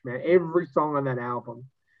finish, man. Every song on that album.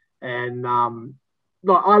 And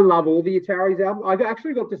I love all the Ataris albums. I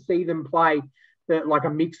actually got to see them play a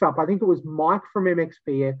mix-up. I think it was Mike from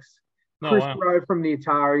MXPX, Chris Rowe from the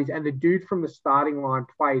Ataris, and the dude from the Starting Line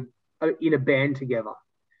played in a band together.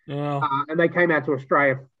 Yeah. And they came out to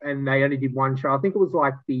Australia and they only did one show. I think it was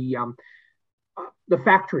like the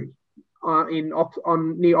Factory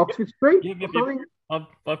near Oxford Street. Yep.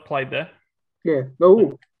 I've played there. Yeah.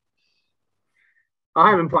 Oh, I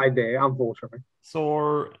haven't played there, unfortunately.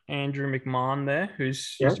 Saw Andrew McMahon there,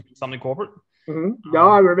 who's used to be Something Corporate. Mm-hmm.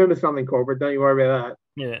 I remember Something Corporate. Don't you worry about that.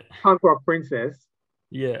 Yeah. Punk Rock Princess.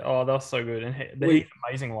 Yeah. Oh, that was so good. And he's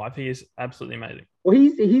amazing live. He is absolutely amazing. Well,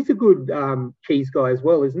 he's a good keys guy as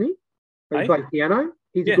well, isn't he? He plays piano.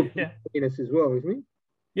 He's a good pianist as well, isn't he?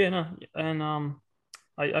 Yeah, no. And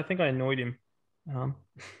I think I annoyed him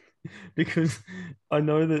because I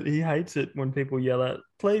know that he hates it when people yell at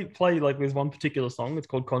play like there's one particular song. It's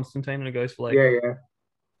called Constantine, and it goes for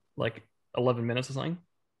like 11 minutes or something.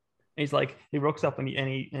 And he's like, he rocks up and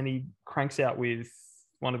he cranks out with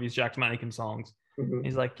one of his Jack Mannequin songs. Mm-hmm.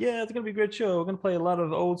 He's like, yeah, it's gonna be a great show. We're gonna play a lot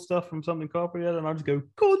of old stuff from Something Corporate, and I just go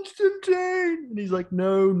Constantine, and he's like,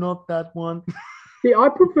 no, not that one. Yeah, I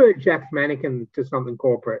prefer Jack's Mannequin to Something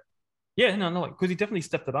Corporate. Yeah, no, because he definitely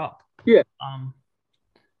stepped it up. Yeah. Um,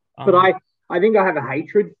 But um, I think I have a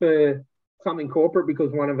hatred for something corporate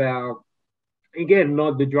because one of our, again,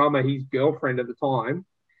 not the drummer, his girlfriend at the time,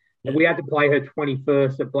 and yeah, we had to play her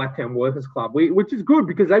 21st at Blacktown Workers Club, which is good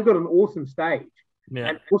because they've got an awesome stage yeah,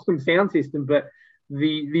 and awesome sound system. But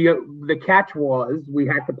the catch was we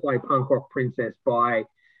had to play Punk Rock Princess by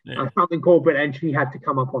yeah, something corporate, and she had to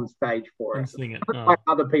come up on stage for and it. sing it. I don't like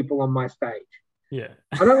other people on my stage. Yeah,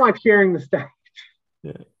 I don't like sharing the stage.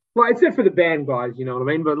 yeah, Like, except for the band guys, you know what I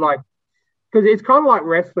mean? But like, because it's kind of like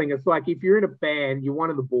wrestling. It's like if you're in a band, you're one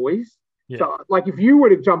of the boys. yeah, So, like, if you were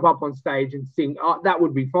to jump up on stage and sing, that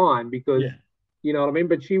would be fine because yeah, you know what I mean.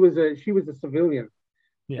 But she was a civilian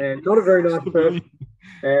yeah. and not a very nice person.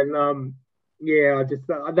 Civilian. And yeah, I just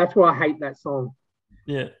that's why I hate that song.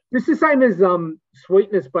 Yeah, It's the same as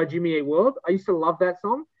 "Sweetness" by Jimmy Eat World. I used to love that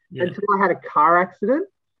song yeah, until I had a car accident.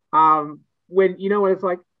 When you know when it's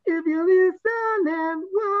like, if you listen and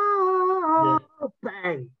yeah. whoa,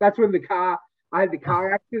 bang. That's when I had the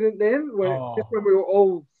car accident then, just Oh, when we were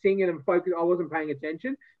all singing and focused. I wasn't paying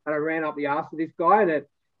attention and I ran up the ass of this guy and it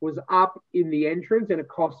was up in the entrance and it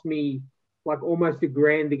cost me like almost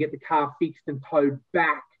 $1,000 to get the car fixed and towed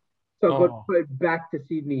back. So I got oh, towed back to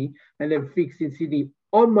Sydney and then fixed in Sydney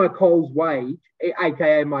on my Coles wage,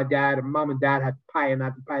 aka my dad and mum and dad had to pay and I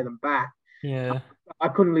had to pay them back. yeah. I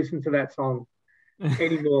couldn't listen to that song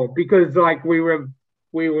anymore because like we were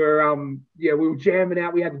jamming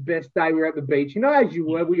out. We had the best day. We were at the beach, you know, as you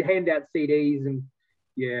were. We hand out CDs and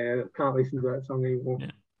yeah, can't listen to that song anymore.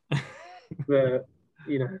 Yeah. But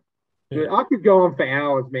you know, Yeah. I could go on for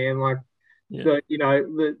hours, man. Like Yeah.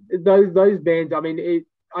 those bands. I mean,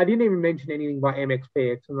 I didn't even mention anything by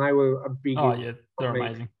MXPX, and they were a big Oh, influence yeah. They're on me.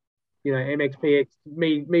 amazing. You know, MXPX,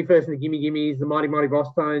 me first in the Gimme Gimmes, the Mighty Mighty Boss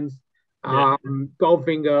Tones, Yeah.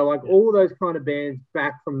 Goldfinger, like Yeah. all those kind of bands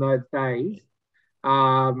back from those days.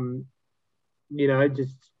 Um,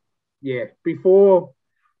 just yeah, before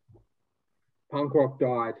punk rock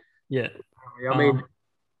died. Yeah. I mean, Um,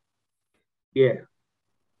 yeah,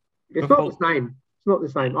 it's not the before, same. It's not the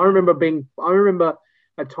yeah. same. I remember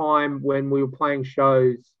a time when we were playing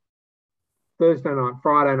shows Thursday night,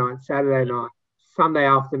 Friday night, Saturday Yeah. night, Sunday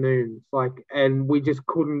afternoons, like, and we just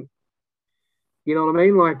couldn't. You know what I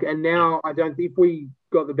mean? Like, and Yeah. now I don't. If we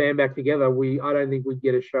got the band back together, I don't think we'd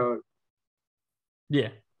get a show. Yeah.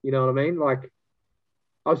 You know what I mean? Like,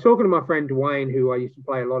 I was talking to my friend Dwayne, who I used to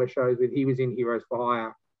play a lot of shows with. He was in Heroes for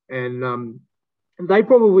Hire, and they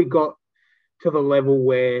probably got to the level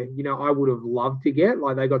where I would have loved to get.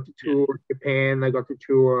 Like, they got to Yeah. tour Japan, they got to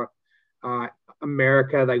tour uh,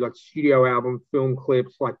 America, they got studio album film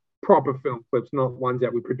clips, like proper film clips, not ones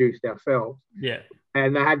that we produced ourselves. Yeah.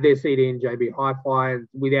 And they had their CD in JB Hi-Fi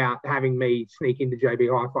without having me sneak into JB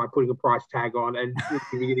Hi-Fi, putting a price tag on and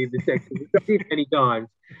giving it in the section, which I did many times.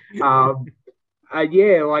 Um,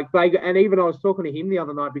 yeah, like and even I was talking to him the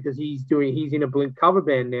other night because he's in a Blink cover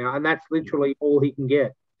band now, and that's literally all he can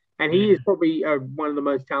get. And he Yeah. is probably one of the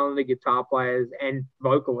most talented guitar players and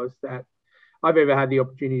vocalists that I've ever had the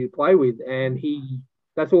opportunity to play with, and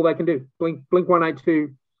that's all they can do. Blink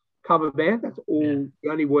 182 cover band. That's Yeah. all the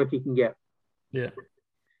only work he can get. Yeah.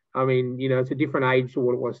 I mean, it's a different age to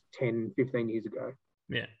what it was 10, 15 years ago.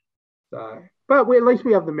 Yeah. So, but at least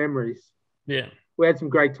we have the memories. Yeah. We had some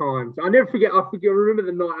great times. I never forget. I remember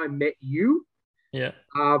the night I met you. Yeah.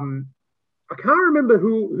 Um, I can't remember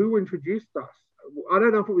who introduced us. I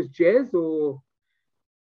don't know if it was Jez or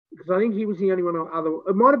because I think he was the only one other.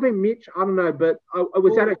 It might have been Mitch. I don't know, but I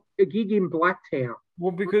was at a gig in Blacktown.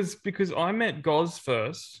 Well, because I met Goz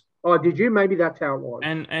first, Oh, did you? Maybe that's how it was.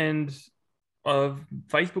 and a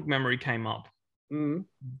Facebook memory came up Mm.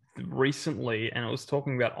 recently, and it was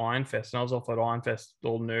talking about Ironfest, and I was off at Ironfest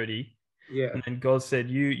all nerdy, Yeah, and then Goz said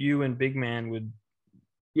you and Big Man would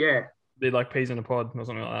yeah. be like peas in a pod or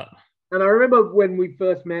something like that. And I remember when we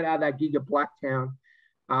first met at that gig at Blacktown.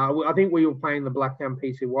 I think we were playing the Blacktown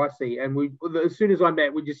PCYC, and as soon as I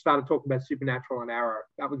met, we just started talking about Supernatural and Arrow.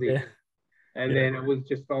 That was it, Yeah. and Yeah. then it was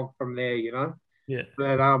just off from there. Yeah.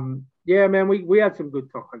 But yeah, man, we had some good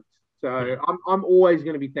times. So Yeah. I'm always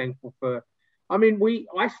going to be thankful for. I mean,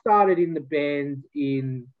 I started in the band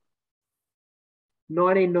in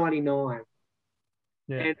 1999,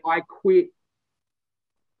 Yeah. and I quit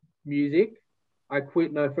music. I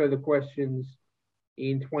quit No Further Questions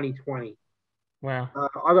in 2020. Wow.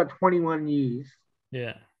 I got 21 years,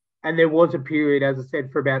 Yeah. and there was a period, as I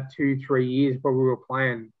said, for about 2, 3 years, where we were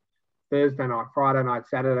playing Thursday night, Friday night,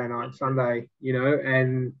 Saturday night, Sunday,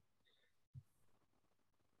 and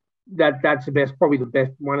that's probably the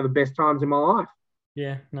best, one of the best times in my life.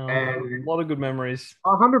 Yeah. No, a And lot of good memories.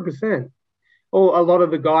 100%. all a lot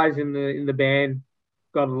of the guys in the band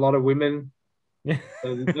got a lot of women, Yeah.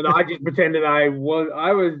 and I just pretended I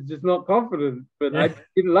was just not confident, but I Yeah.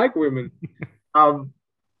 didn't like women. Um,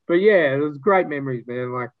 but yeah, it was great memories,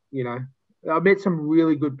 man. Like, I met some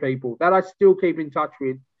really good people that I still keep in touch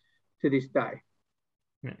with to this day.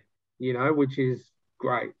 Yeah. Which is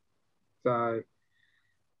great. So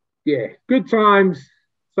yeah, good times.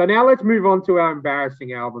 So now let's move on to our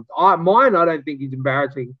embarrassing albums. Mine, I don't think is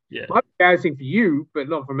embarrassing. Yeah. Might be embarrassing for you, but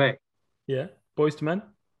not for me. Yeah. Boys to Men.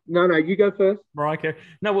 No, you go first. Mariah Carey.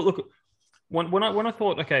 No, well, look, when I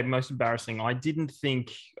thought, okay, most embarrassing, I didn't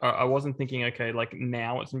think, I wasn't thinking, okay, like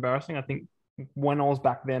now it's embarrassing. I think when I was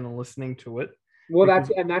back then and listening to it, Well, because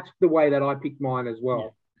that's the way that I picked mine as yeah,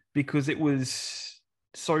 well. because it was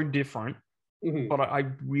so different, Mhm. but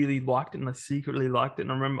I really liked it and I secretly liked it.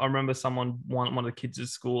 And I remember one of the kids at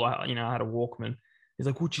school, I had a Walkman. He's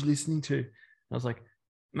like, "What you listening to?" And I was like,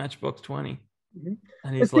 "Matchbox 20." Mhm. And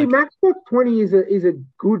But he's see, like, Matchbox 20 is a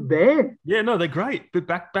good band. "Yeah, no, they're great." But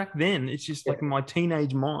back then, it's just Yeah. like in my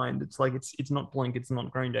teenage mind, it's like it's not Blink, it's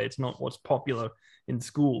not Green Day, it's not what's popular in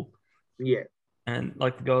school. Yeah. And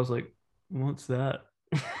like the guy was like, "What's that?"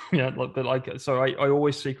 Yeah, like so I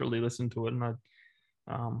always secretly listened to it and I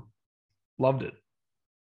um loved it.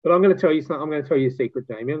 But I'm going to tell you something. I'm going to tell you a secret,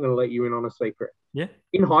 Damien. I'm going to let you in on a secret. Yeah.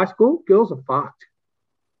 In high school, girls are fucked.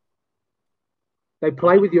 They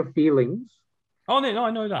play with your feelings. Oh no,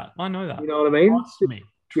 I know that. I know that. You know what I mean? Trust me.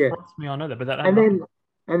 Yeah. Trust me, I know that. But that had And nothing. then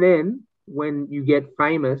and then when you get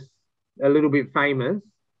famous, a little bit famous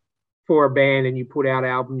for a band and you put out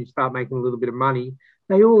albums, you start making a little bit of money,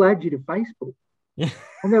 they all add you to Facebook. Yeah.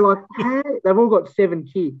 And they're like, hey, they've all got 7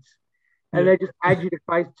 kids. And Yeah. they just add you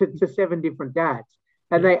to 7 different dads.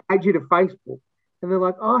 And Yeah. they add you to Facebook. And they're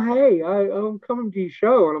like, oh hey, I'm coming to your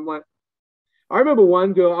show. And I'm like, I remember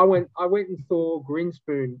one girl, I went and saw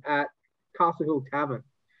Grinspoon at Castle Hill Tavern.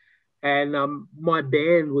 And my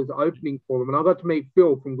band was opening for them, and I got to meet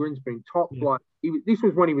Phil from Grinspoon, top Yeah. like this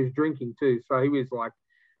was when he was drinking too, so he was like,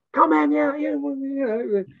 "Come on, yeah, well,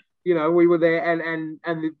 we were there,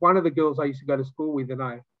 and one of the girls I used to go to school with, and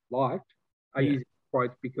I liked, I Yeah. use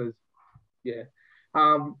quotes because yeah,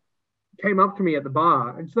 um, came up to me at the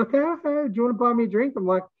bar, and she's like, "Hey, do you want to buy me a drink?" I'm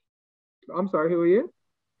like, "I'm sorry, who are you?"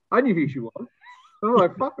 I knew who she was. I'm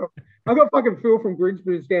like, "Fuck off." I got fucking Phil from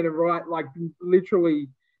Grinspoon standing right, like literally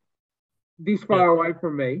this Yeah. far away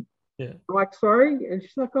from me. Yeah. I'm like, sorry? And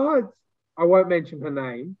she's like, oh, I won't mention her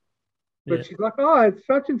name, Yeah. but she's like, oh, it's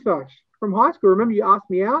such and such from high school. Remember you asked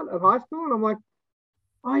me out at high school? And I'm like,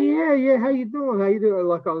 oh, yeah, how you doing? How you doing?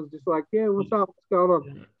 Like, I was just like, yeah, what's up? What's going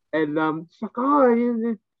on? Yeah. And she's like, oh,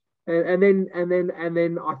 yeah. And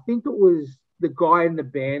then I think it was the guy in the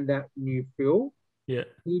band that knew Phil. Yeah.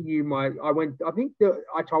 He knew I think that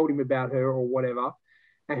I told him about her or whatever.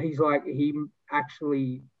 And he's like, he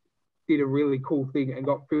actually did a really cool thing and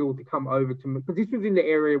got Phil to come over to me because this was in the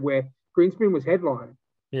area where Greenspoon was headlining.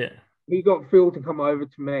 Yeah. He got Phil to come over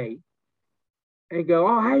to me and go,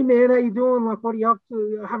 "Oh, hey man, how you doing? Like, what are you up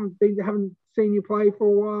to? I haven't seen you play for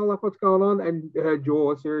a while. Like, what's going on?" And her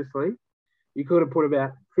jaw, seriously, you could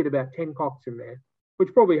have fit about 10 cocks in there,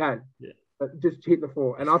 which probably had, Yeah. but just hit the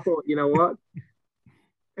floor. And I thought, you know what?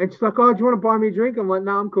 And she's like, "Oh, do you want to buy me a drink?" I'm like,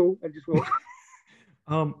 "No, I'm cool." And just walked.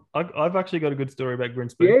 I've actually got a good story about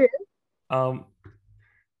Grinspoon. Yeah, Um,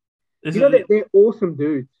 this you know is they're awesome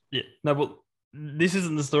dudes. yeah. No, but this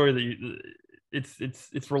isn't the story that you.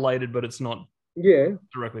 It's related, but it's not Yeah.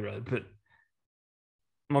 directly related. But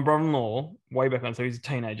my brother-in-law, way back then, so he's a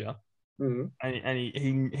teenager, Mhm. and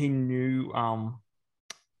he knew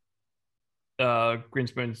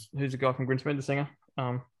Grinspoon's, who's the guy from Grinspoon, the singer,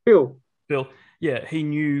 Phil. Phil. Yeah, he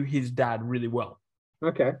knew his dad really well,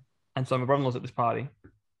 Okay. and so my brother-in-law's at this party,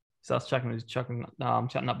 starts chatting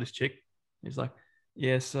up this chick. He's like,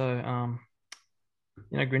 yeah, so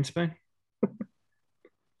Grinspoon.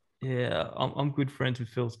 Yeah, I'm good friends with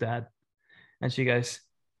Phil's dad, and she goes,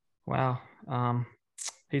 wow,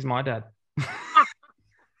 he's my dad.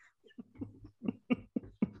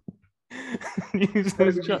 he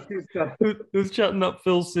was chatting up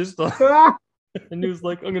Phil's sister, and he was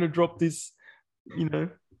like, "I'm gonna drop this, I know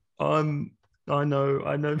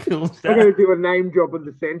Phil's I'm going dad." to do a name drop of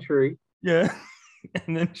the century. Yeah,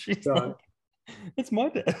 and then she's like, "It's my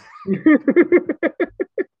dad."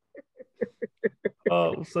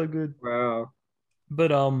 Oh, it was so good. Wow.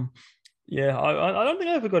 But yeah, I don't think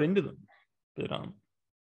I ever got into them, but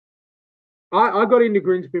I got into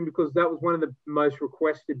Grinspoon because that was one of the most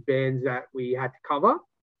requested bands that we had to cover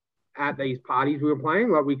at these parties we were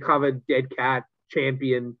playing. Like we covered Dead Cat,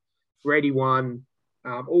 Champion, Ready One,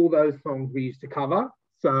 all those songs we used to cover.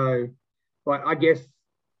 So, like, I guess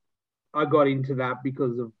I got into that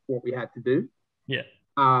because of what we had to do. Yeah.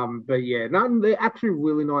 But yeah, no, they're actually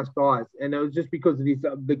really nice guys, and it was just because of this.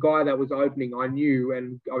 The guy that was opening, I knew,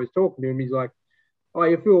 and I was talking to him. He's like, "Oh,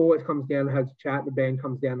 your Phil always comes down and has a chat. The band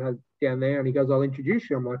comes down, has down there, and he goes, I'll introduce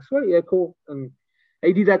you." I'm like, "Sweet, yeah, cool." And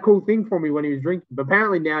he did that cool thing for me when he was drinking. But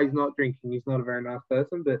apparently now he's not drinking. He's not a very nice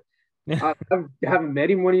person. But I haven't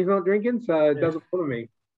met him when he's not drinking, so it doesn't bother me.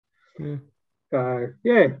 Yeah. So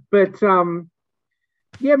yeah, but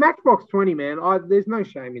yeah, Matchbox 20, man. There's no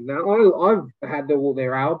shame in that. I've had all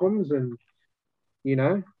their albums, and you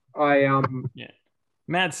know, Yeah.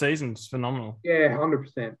 Mad Season's phenomenal. yeah, 100%.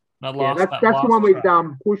 That Yeah, last that's that the last one with track.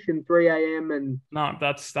 Push and 3 a.m. and No,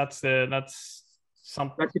 that's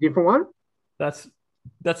some that's a different one. that's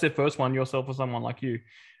their first one, Yourself or Someone Like You.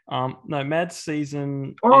 No, Mad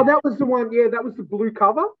Season. Oh, that was the one. Yeah, that was the blue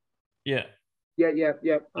cover. Yeah. Yeah, yeah,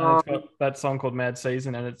 yeah. And it's got that song called Mad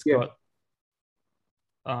Season, and it's Yeah. got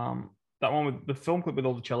that one with the film clip with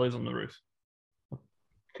all the cellos on the roof.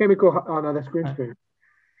 Chemical. Oh no, that's green screen.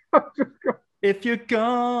 If you're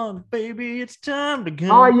gone, baby, it's time to go.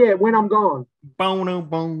 Oh yeah, When I'm Gone. Boom,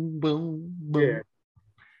 boom, boom, boom.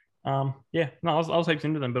 Yeah. Yeah. No, I was heaps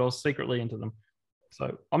into them, but I was secretly into them.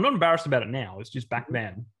 So I'm not embarrassed about it now. It's just back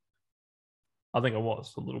then. I think I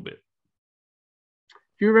was a little bit.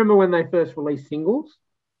 Do you remember when they first released singles?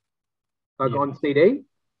 Like on CD?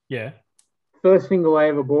 Yeah. First single I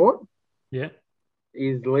ever bought Yeah.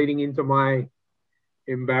 is leading into my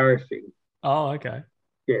embarrassing. Oh, okay.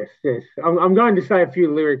 Yes, yes. I'm going to say a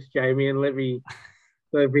few lyrics, Jamie, and let me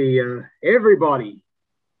everybody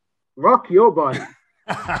rock your body.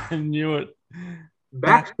 I knew it.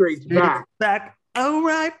 Backstreet's back. Back. All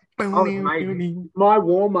right. Oh, amazing. My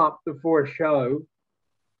warm up before a show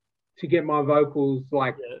to get my vocals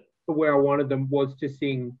like for where I wanted them was to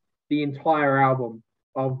sing the entire album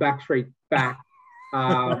of Backstreet Back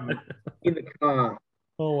in the car.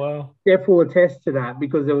 Oh wow. Steph will attest to that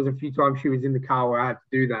because there was a few times she was in the car where I had to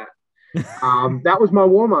do that. That was my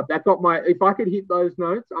warm up. That got my. If I could hit those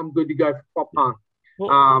notes, I'm good to go for pop punk.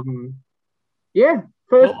 Well, yeah.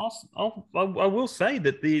 First, I will say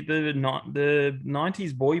that the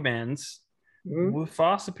 90s boy bands were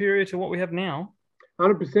far superior to what we have now.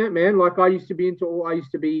 100%, man. Like I used to be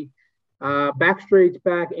Backstreet's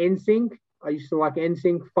Back, NSYNC. I used to like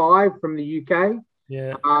NSYNC 5 from the UK.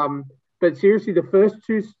 Yeah. But seriously, the first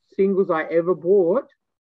two singles I ever bought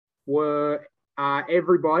were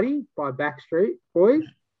Everybody by Backstreet Boys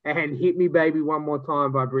and Hit Me Baby One More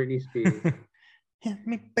Time by Britney Spears. Hit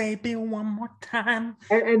me, baby, one more time.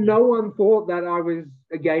 And no one thought that I was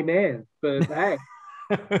a gay man. But hey,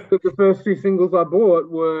 the first two singles I bought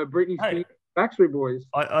were Britney Spears, Backstreet Boys.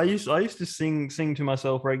 I used to sing to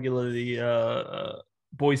myself regularly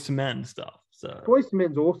Boys to Men stuff. So Boys to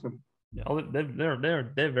Men's awesome. Yeah, they're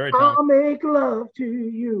very talented. I'll make love to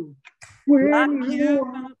you when you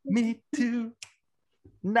want me to.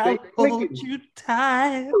 Now hold you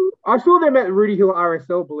tight. I saw them at Rudy Hill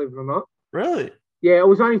RSL, believe it or not. Really? Yeah, it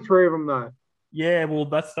was only 3 of them though. Yeah, well,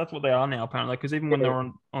 that's what they are now apparently. Because even when they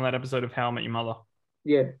were on that episode of How I Met Your Mother.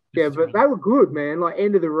 Yeah, but they were good, man. Like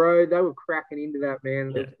End of the Road, they were cracking into that,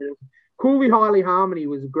 man. Yeah. Cooley Highly Harmony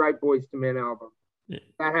was a great Boys to Men album. Yeah.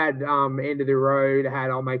 That had End of the Road,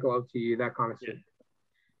 had I'll Make Love to You, that kind of stuff.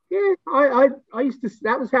 Yeah, I used to.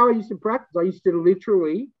 That was how I used to practice. I used to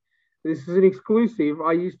literally. This is an exclusive.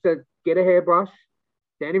 I used to get a hairbrush,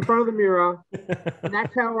 stand in front of the mirror, and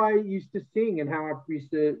that's how I used to sing and how I used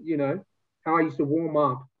to, how I used to warm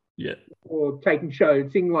up. Yeah. Or taking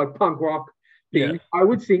shows, sing like punk rock things. Yeah. I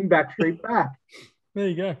would sing Backstreet Back. There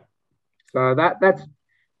you go. So that's.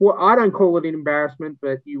 Well, I don't call it an embarrassment,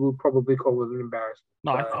 but you would probably call it an embarrassment.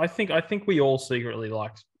 No, so, I think we all secretly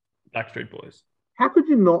liked Backstreet Boys. How could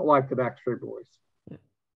you not like the Backstreet Boys?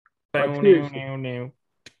 Like,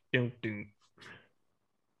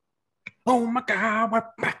 oh my God, we're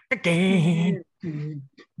back again.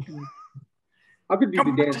 I could do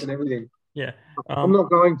the dance and everything. Yeah, I'm not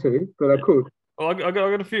going to, but I could. Well, I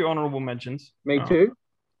got a few honorable mentions. Me too.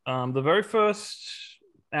 The very first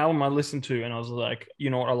album I listened to, and I was like, you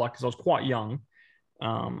know what I like, because I was quite young,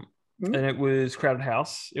 and it was Crowded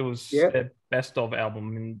House. It was their best of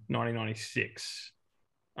album in 1996,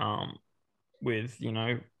 with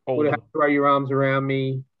Would have to throw your arms around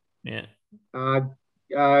me. Yeah. Gonna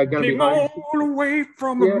be home. All away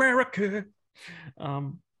from America.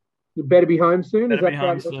 You better be home soon. Better be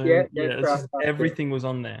home soon. Yeah, everything was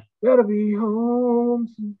on there. Better be home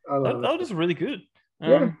soon. That was really good.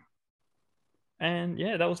 And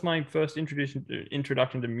that was my first introduction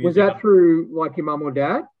to music. Was that through like your mum or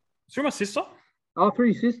dad? Through my sister. Oh, through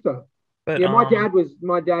your sister. But, my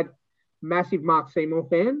dad, massive Mark Seymour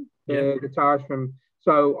fan. Yeah. the guitarist from.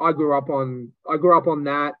 So I grew up on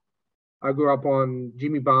that. I grew up on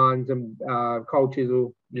Jimmy Barnes and Cold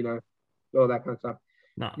Chisel, all that kind of stuff.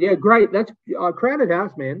 No. Yeah, great. That's Crowded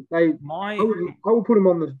House, man. My I will put them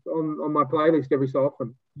on my playlist every so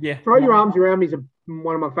often. yeah. Throw Your Arms Around Me is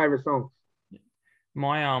one of my favorite songs.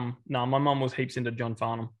 My mum was heaps into John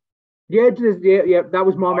Farnham. Yeah, yeah. That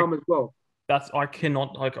was my mum as well. I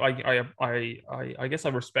cannot like I guess I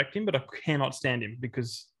respect him, but I cannot stand him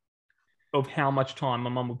because of how much time my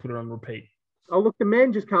mum would put it on repeat. Oh, look, the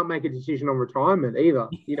man just can't make a decision on retirement either.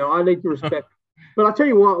 I need to respect. But I tell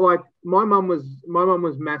you what, like my mum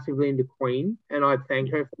was massively into Queen, and I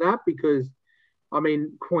thank her for that because, I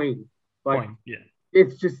mean, Queen, like Queen, yeah.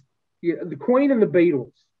 It's just the Queen and the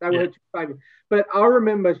Beatles. They were her two favorite. But I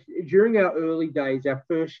remember during our early days, our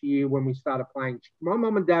first year when we started playing, my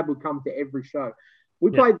mum and dad would come to every show.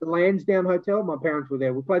 We played the Lansdowne Hotel. My parents were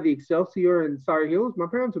there. We played the Excelsior in Surrey Hills. My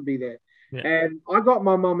parents would be there. Yeah. And I got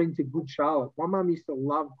my mum into Good Charlotte. My mum used to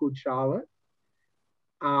love Good Charlotte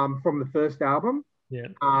from the first album. Yeah.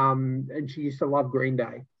 And she used to love Green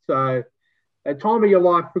Day. So at time of your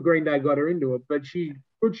life for Green Day got her into it. But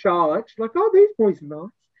Good Charlotte, she's like, oh, these boys are nice.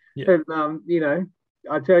 Yeah. And,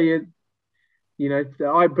 I tell you,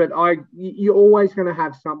 you're always going to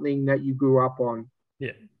have something that you grew up on.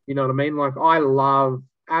 Yeah. You know what I mean? Like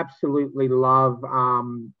absolutely love, what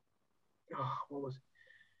was it?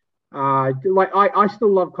 I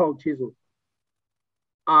still love Cold Chisel.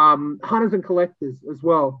 Hunters and Collectors as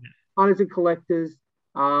well. Yeah. Hunters and Collectors,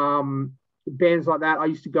 bands like that. I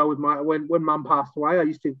used to go with when Mum passed away.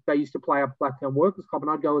 They used to play up Blacktown Workers Club, and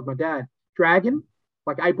I'd go with my dad. Dragon,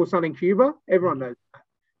 like April Sun in Cuba. Everyone knows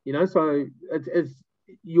that, So it's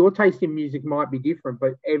your taste in music might be different,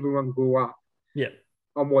 but everyone grew up. Yeah.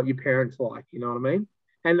 On what your parents like. You know what I mean?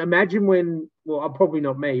 And imagine probably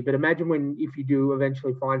not me, but imagine if you do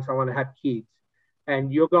eventually find someone to have kids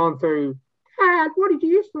and you're going through, Dad, what did you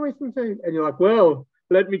used to listen to? And you're like, well,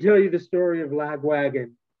 let me tell you the story of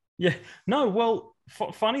Lagwagon. Yeah. No, well,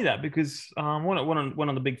 funny that because went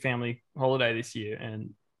on the big family holiday this year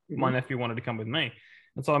and my nephew wanted to come with me.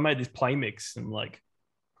 And so I made this play mix and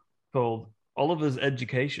called Oliver's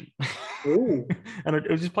Education. Ooh. And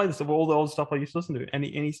it was just play this of all the old stuff I used to listen to, and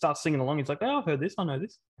he starts singing along. He's like, "Oh, I've heard this. I know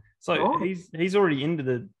this." So he's already into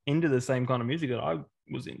the same kind of music that I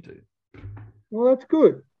was into. Well, that's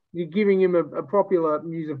good. You're giving him a popular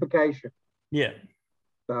musification. Yeah.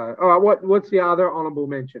 So, all right. What's the other honorable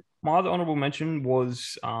mention? My other honorable mention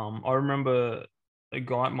was I remember a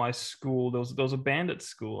guy at my school. There was a band at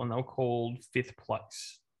school, and they were called Fifth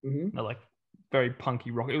Place. Mm-hmm. They're very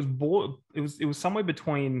punky rock. It was somewhere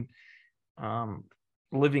between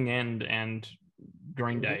Living End and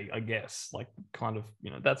Green Day, I guess, kind of,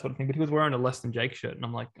 that sort of thing. But he was wearing a Less Than Jake shirt, and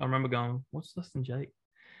I remember going, "What's Less Than Jake?"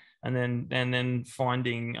 And then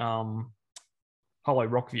finding Hollow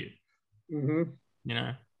Rockview. Mm-hmm.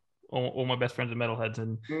 All my best friends are metalheads,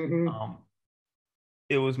 and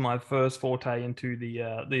it was my first forte into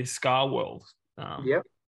the ska world. Yep.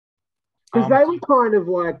 Because they were kind of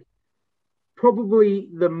probably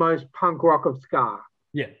the most punk rock of ska.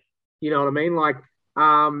 Yeah. You know what I mean?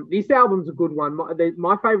 This album's a good one.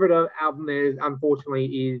 My favorite album there, unfortunately,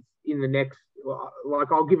 is in the next.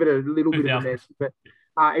 I'll give it a little bit of an answer, but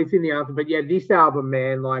it's in the album. But yeah, this album,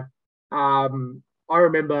 man, I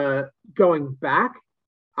remember going back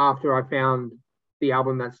after I found the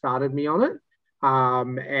album that started me on it.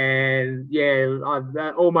 And yeah,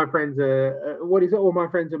 all my friends are. What is it? All my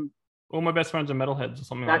friends are. All my best friends are metalheads or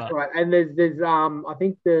something like that. That's right. And there's I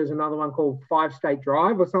think there's another one called 5 State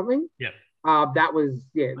Drive or something. Yeah. That was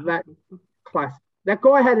that classic. That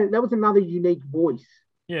guy that was another unique voice.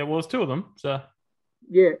 Yeah, well, there's two of them. So.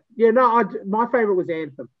 Yeah. No, my favorite was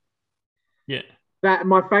Anthem. Yeah. That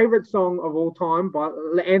my favorite song of all time. But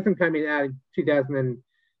Anthem came out in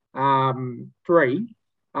 2003.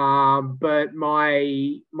 But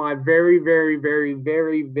my very, very, very,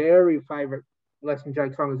 very, very favorite Less Than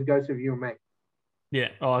Jake song is "A Ghost of You and Me." Yeah.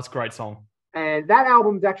 Oh, that's a great song. And that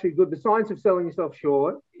album's actually good. The Science of Selling Yourself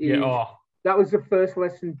Short. That was the first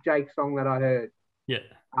Less Than Jake song that I heard. Yeah.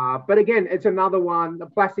 But again, it's another one, the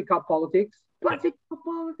Plastic Cup Politics. Plastic Cup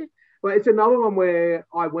Politics. Well, it's another one where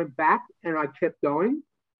I went back and I kept going.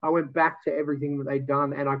 I went back to everything that they'd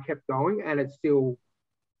done and I kept going, and it's still.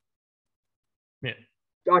 Yeah.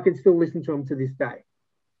 I can still listen to them to this day.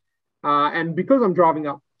 And because I'm driving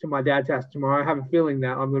up to my dad's house tomorrow, I have a feeling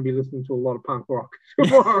that I'm going to be listening to a lot of punk rock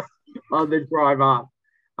tomorrow on the drive up.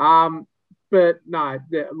 But no,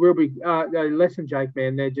 we'll be Less Than Jake,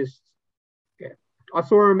 man. They're just, I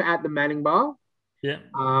saw him at the Manning Bar. Yeah.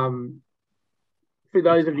 for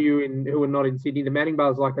those of you who are not in Sydney, the Manning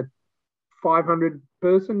Bar is like a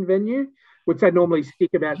 500-person venue, which they normally stick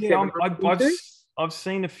about Yeah, 700 I've into. I've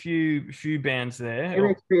seen a few bands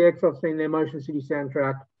there. MXPX, I've seen their Motion City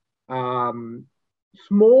soundtrack.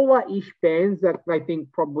 Smaller-ish bands that they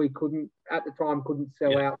think probably couldn't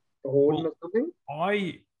sell out the Horden or something.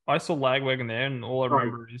 I saw Lagwagon there, and all I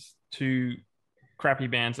remember is two crappy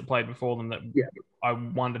bands that played before them that I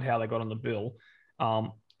wondered how they got on the bill.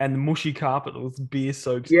 And the mushy carpet that was beer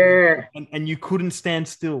soaked. Yeah. And you couldn't stand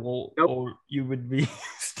still or you would be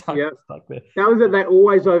stuck there. That was it. They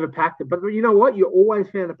always overpacked it. But you know what? You always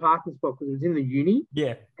found a parking spot because it was in the uni.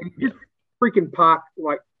 Yeah. And you just freaking park,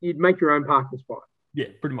 like you'd make your own parking spot. Yeah,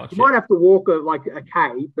 pretty much. You might have to walk a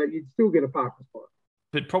K, but you'd still get a parking spot.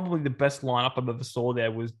 But probably the best lineup I've ever saw there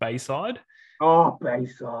was Bayside. Oh,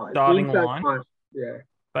 Bayside. Starting line. Yeah.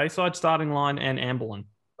 Bayside, starting line, and Amberlin.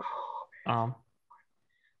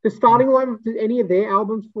 The starting line, did any of their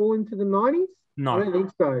albums fall into the 90s? No. I don't think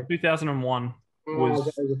so. 2001 was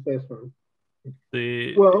the first one.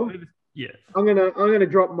 Yeah. I'm gonna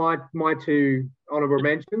drop my two honorable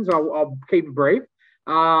mentions. I'll keep it brief.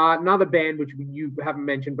 Another band which you haven't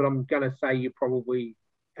mentioned, but I'm gonna say you probably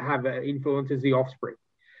have an influence is The Offspring.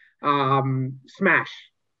 Smash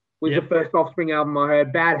was the first Offspring album I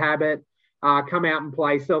heard. Bad Habit, Come Out and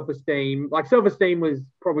Play, Self Esteem. Like Self Esteem was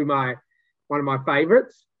probably one of my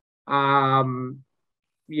favorites. That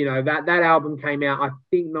album came out, I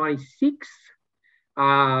think, 96.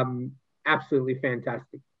 Absolutely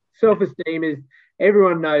fantastic. Self-Esteem is,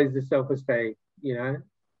 everyone knows the Self-Esteem, the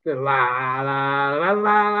la la la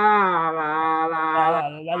la la la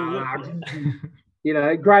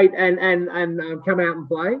la, great, and Come Out and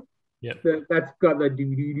Play. Yeah, that's got the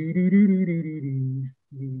do do do do do do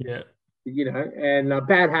do. Yeah. And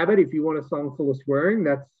Bad Habit, if you want a song full of swearing,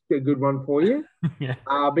 that's a good one for you. Yeah.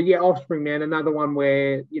 But Offspring, man, another one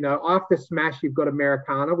where, after Smash, you've got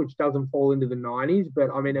Americana, which doesn't fall into the 90s. But,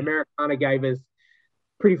 I mean, Americana gave us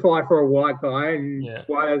Pretty Fly for a White Guy, and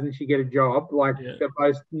why doesn't she get a job? Like, the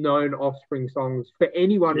most known Offspring songs for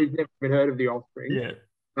anyone who's never even heard of the Offspring. Yeah.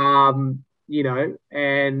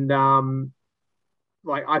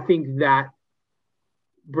 I think that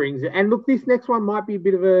brings it. And look, this next one might be a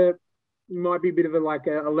bit of a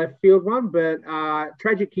left field one, but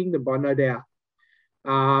Tragic Kingdom by No Doubt.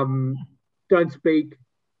 Don't Speak,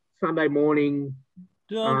 Sunday Morning.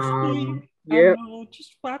 Don't speak. Yeah.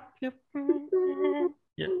 Just what you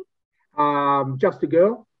Yeah. Just a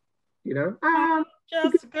Girl.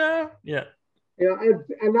 Just a Girl. Yeah.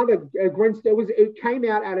 Another Gwen. It came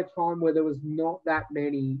out at a time where there was not that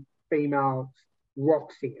many female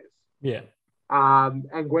rock singers. Yeah.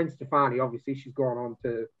 And Gwen Stefani, obviously, she's gone on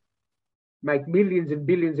to make millions and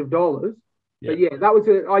billions of dollars. Yeah. But that was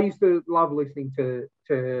I used to love listening to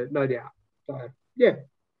No Doubt. So they're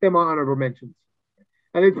my honorable mentions.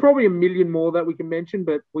 And there's probably a million more that we can mention,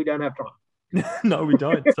 but we don't have time. No, we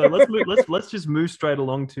don't. So let's just move straight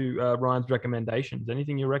along to Ryan's recommendations.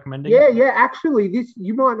 Anything you're recommending? Yeah. Actually,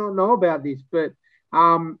 you might not know about this, but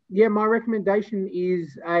my recommendation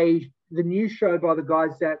is the new show by the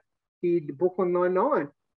guys that did Brooklyn Nine-Nine.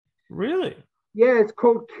 Really? Yeah, it's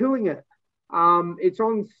called Killing It. It's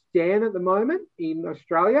on Stan at the moment in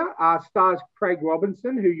Australia. Stars Craig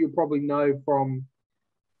Robinson, who you'll probably know from.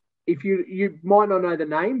 If you might not know the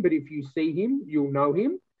name, but if you see him, you'll know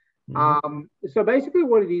him. Mm-hmm. So basically,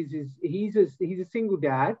 what it is he's a single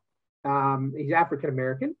dad. He's African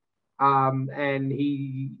American, and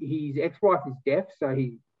his ex-wife is deaf, so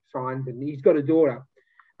he signed, and he's got a daughter.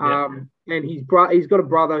 And he's got a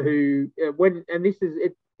brother who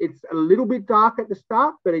it's a little bit dark at the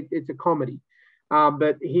start, but it's a comedy.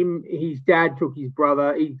 But his dad took his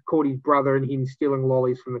brother. He caught his brother and him stealing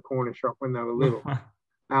lollies from the corner shop when they were little.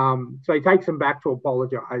 So he takes him back to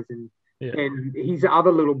apologize, and his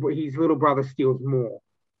little brother steals more.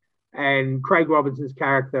 And Craig Robinson's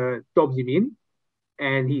character dobs him in,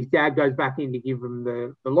 and his dad goes back in to give him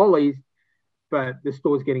the lollies, but the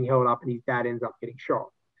store's getting held up, and his dad ends up getting shot.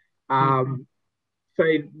 So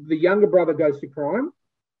the younger brother goes to crime.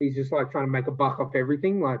 He's just like trying to make a buck off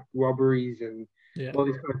everything, like robberies and all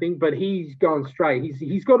this kind of thing. But he's going straight.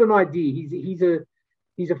 He's got an idea.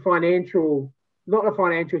 He's a financial. Not a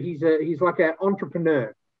financial, he's like an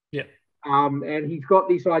entrepreneur. Yeah. And he's got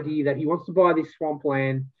this idea that he wants to buy this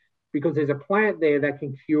swampland because there's a plant there that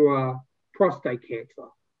can cure prostate cancer.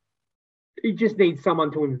 He just needs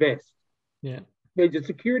someone to invest. Yeah. There's a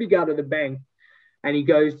security guard at the bank, and he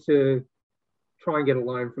goes to try and get a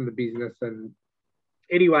loan from the business. And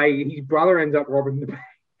anyway, his brother ends up robbing the bank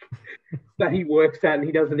that he works at, and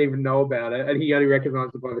he doesn't even know about it, and he only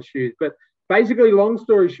recognizes it by the shoes. But basically, long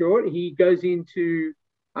story short, he goes into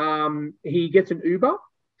he gets an Uber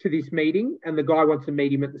to this meeting, and the guy wants to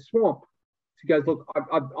meet him at the swamp. So he goes, look,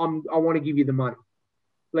 I want to give you the money.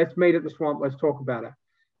 Let's meet at the swamp. Let's talk about it.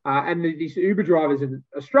 And this Uber driver is an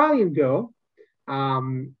Australian girl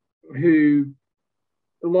who,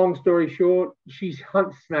 long story short, she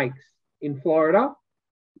hunts snakes in Florida.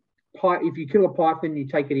 If you kill a python, you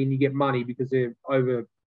take it in, you get money because they're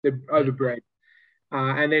overbred.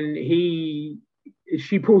 And then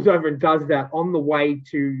she pulls over and does that on the way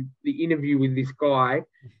to the interview with this guy,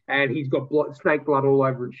 and he's got snake blood all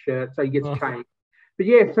over his shirt, so he gets caned. But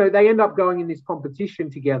yeah, so they end up going in this competition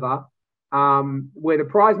together, where the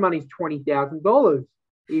prize money is $20,000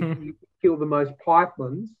 if you kill the most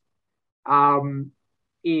pythons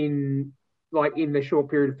in the short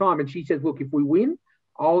period of time. And she says, look, if we win,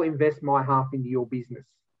 I'll invest my half into your business.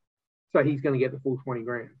 So he's going to get the full 20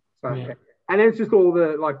 grand. So, yeah. And then it's just all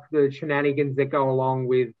the shenanigans that go along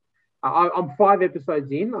with. I'm 5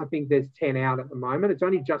 episodes in. I think there's 10 out at the moment. It's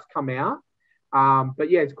only just come out. But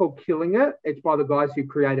yeah, it's called Killing It. It's by the guys who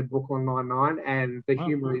created Brooklyn Nine-Nine, and the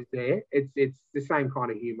humor is there. It's the same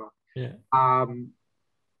kind of humor. Yeah.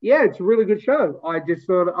 Yeah, it's a really good show. I just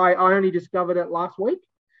thought I only discovered it last week,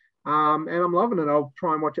 and I'm loving it. I'll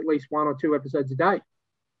try and watch at least 1 or 2 episodes a day.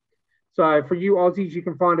 So for you Aussies, you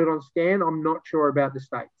can find it on Stan. I'm not sure about the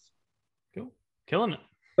States. Cool. Killing it.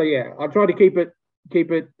 So yeah, I'll try to keep it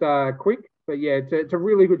quick. But yeah, it's a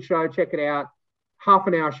really good show. Check it out. Half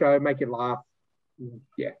an hour show, make it laugh.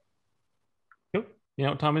 Yeah. Cool. You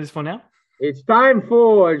know what time it is for now? It's time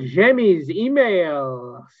for Jemmy's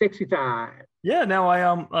email. Sexy time. Yeah, now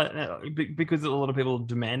because a lot of people are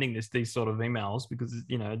demanding these sort of emails because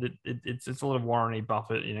it's a lot of Warren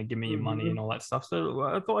Buffett, give me your money and all that stuff. So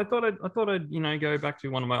I thought I'd go back to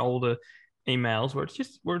one of my older emails where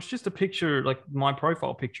it's just a picture, like my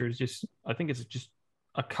profile picture is just, I think it's just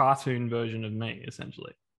a cartoon version of me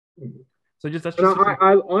essentially. So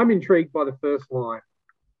I'm intrigued by the first line.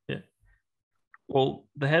 Yeah. Well,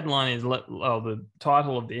 the headline is the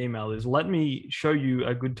title of the email is "Let me show you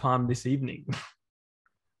a good time this evening."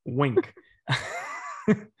 Wink.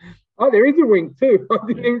 Oh, there is a wink too. I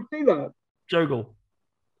didn't even see that. Joggle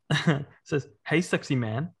says, "Hey, sexy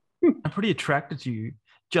man, I'm pretty attracted to you,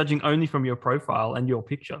 judging only from your profile and your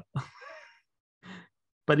picture.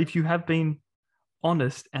 But if you have been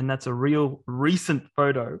honest, and that's a real recent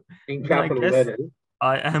photo, in capital letters,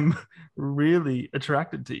 I am really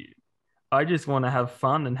attracted to you. I just want to have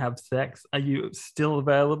fun and have sex. Are you still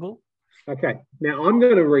available?" Okay. Now I'm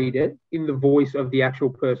going to read it in the voice of the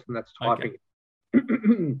actual person that's typing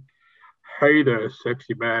it. Hey there,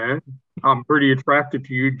 sexy man. I'm pretty attracted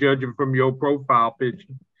to you, judging from your profile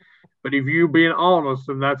picture. But if you're being honest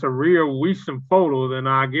and that's a real recent photo, then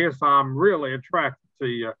I guess I'm really attracted to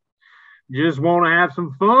you. Just want to have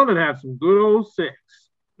some fun and have some good old sex.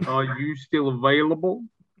 Are you still available?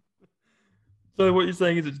 So what you're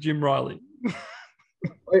saying is it's Jim Riley.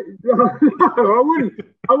 I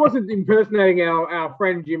wasn't impersonating our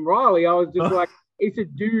friend Jim Riley. I was just like, it's a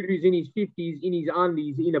dude who's in his 50s, in his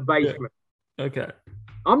undies, in a basement. Yeah. Okay.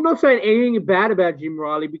 I'm not saying anything bad about Jim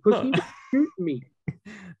Riley because he would shoot me.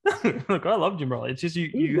 Look, I love Jim Riley. It's just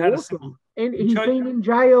you had awesome. And he's been in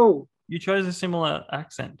jail. You chose a similar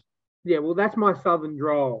accent. Yeah, well, that's my southern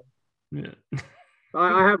drawl. Yeah.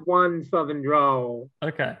 I have one southern drawl.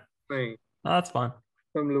 Okay. That's fine.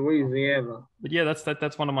 From Louisiana. But yeah,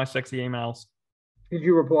 that's one of my sexy emails. Did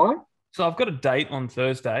you reply? So I've got a date on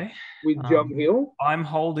Thursday. With John Hill? I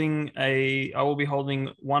will be holding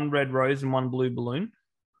 1 red rose and 1 blue balloon.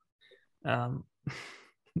 One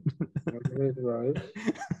red rose.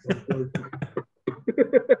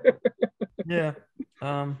 Yeah.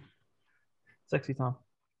 Sexy time.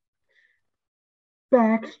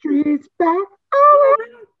 Backstreet's back.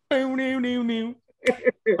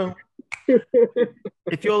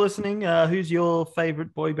 If you're listening, who's your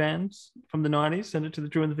favorite boy bands from the 90s? Send it to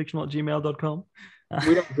thetrueandthefictional@gmail.com.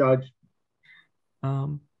 We don't judge.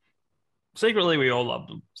 Secretly, we all loved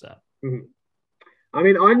them. So. Mm-hmm. I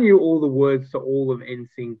mean, I knew all the words to all of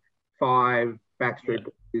NSYNC 5, Backstreet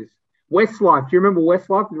Boys. Westlife. Do you remember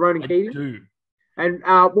Westlife with Ronan Keating? I do. And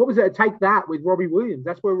what was it? Take That with Robbie Williams.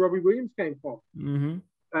 That's where Robbie Williams came from. Mm-hmm.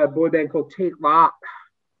 A boy band called Take That.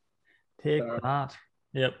 Take That.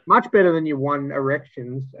 Yep. Much better than your One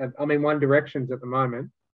Directions at the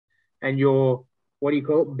moment. And your, what do you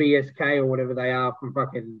call it? BSK or whatever they are from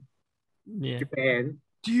fucking Japan.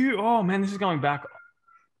 Oh man, this is going back.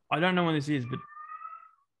 I don't know when this is, but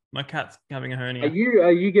my cat's having a hernia.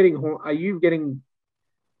 Are you getting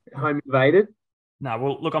home invaded? No,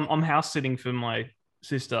 well, look, I'm house sitting for my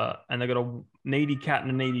sister, and they got a needy cat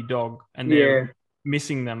and a needy dog, and they're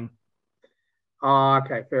missing them. Oh,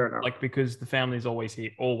 okay, fair enough. Like, because the family's always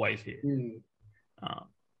here. Mm.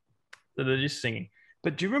 So they're just singing.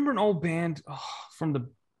 But do you remember an old band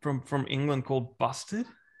from England called Busted?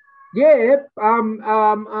 Yeah.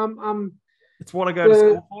 It's What I Go to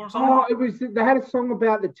School For or something? Oh, they had a song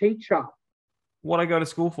about the teacher. What I Go to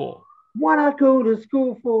School For. What I go to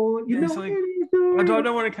school for. You know, like, I don't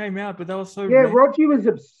know when it came out, but that was so Roger was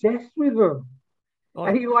obsessed with them.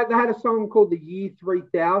 Like, and they had a song called The Year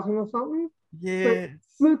 3000 or something. Yeah.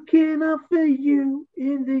 Looking up for you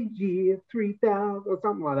in the year 3000 or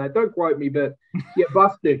something like that. Don't quote me, but yeah,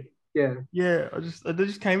 Busted. Yeah. Yeah, it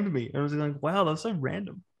just came to me. And I was like, wow, that's so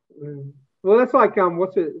random. Well, that's like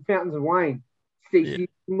what's it? Fountains of Wayne. Stacey's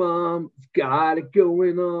mom's got it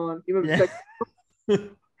going on. You remember? Yeah.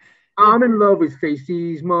 I'm in love with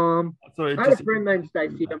Stacey's mom. Sorry, I had a friend named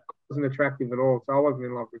Stacey. That wasn't attractive at all, so I wasn't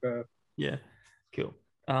in love with her. Yeah, cool.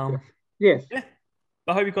 Yes. Yeah.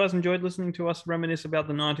 I hope you guys enjoyed listening to us reminisce about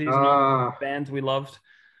the 90s and bands we loved.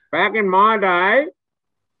 Back in my day.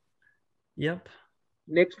 Yep.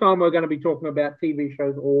 Next time we're going to be talking about TV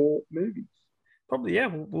shows or movies. Probably, yeah.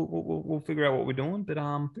 We'll figure out what we're doing. But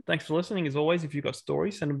thanks for listening. As always, if you've got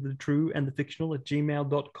stories, send them to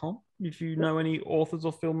thetrueandthefictional@gmail.com. If you know any authors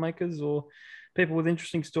or filmmakers or people with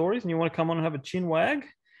interesting stories and you want to come on and have a chin wag,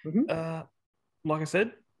 like I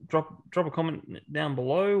said, drop a comment down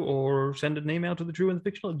below or send an email to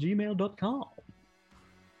thetrueandthefictional@gmail.com.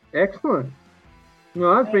 Excellent.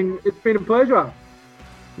 No, it's been a pleasure.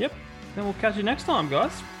 Yep. Then we'll catch you next time,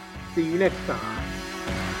 guys. See you next time.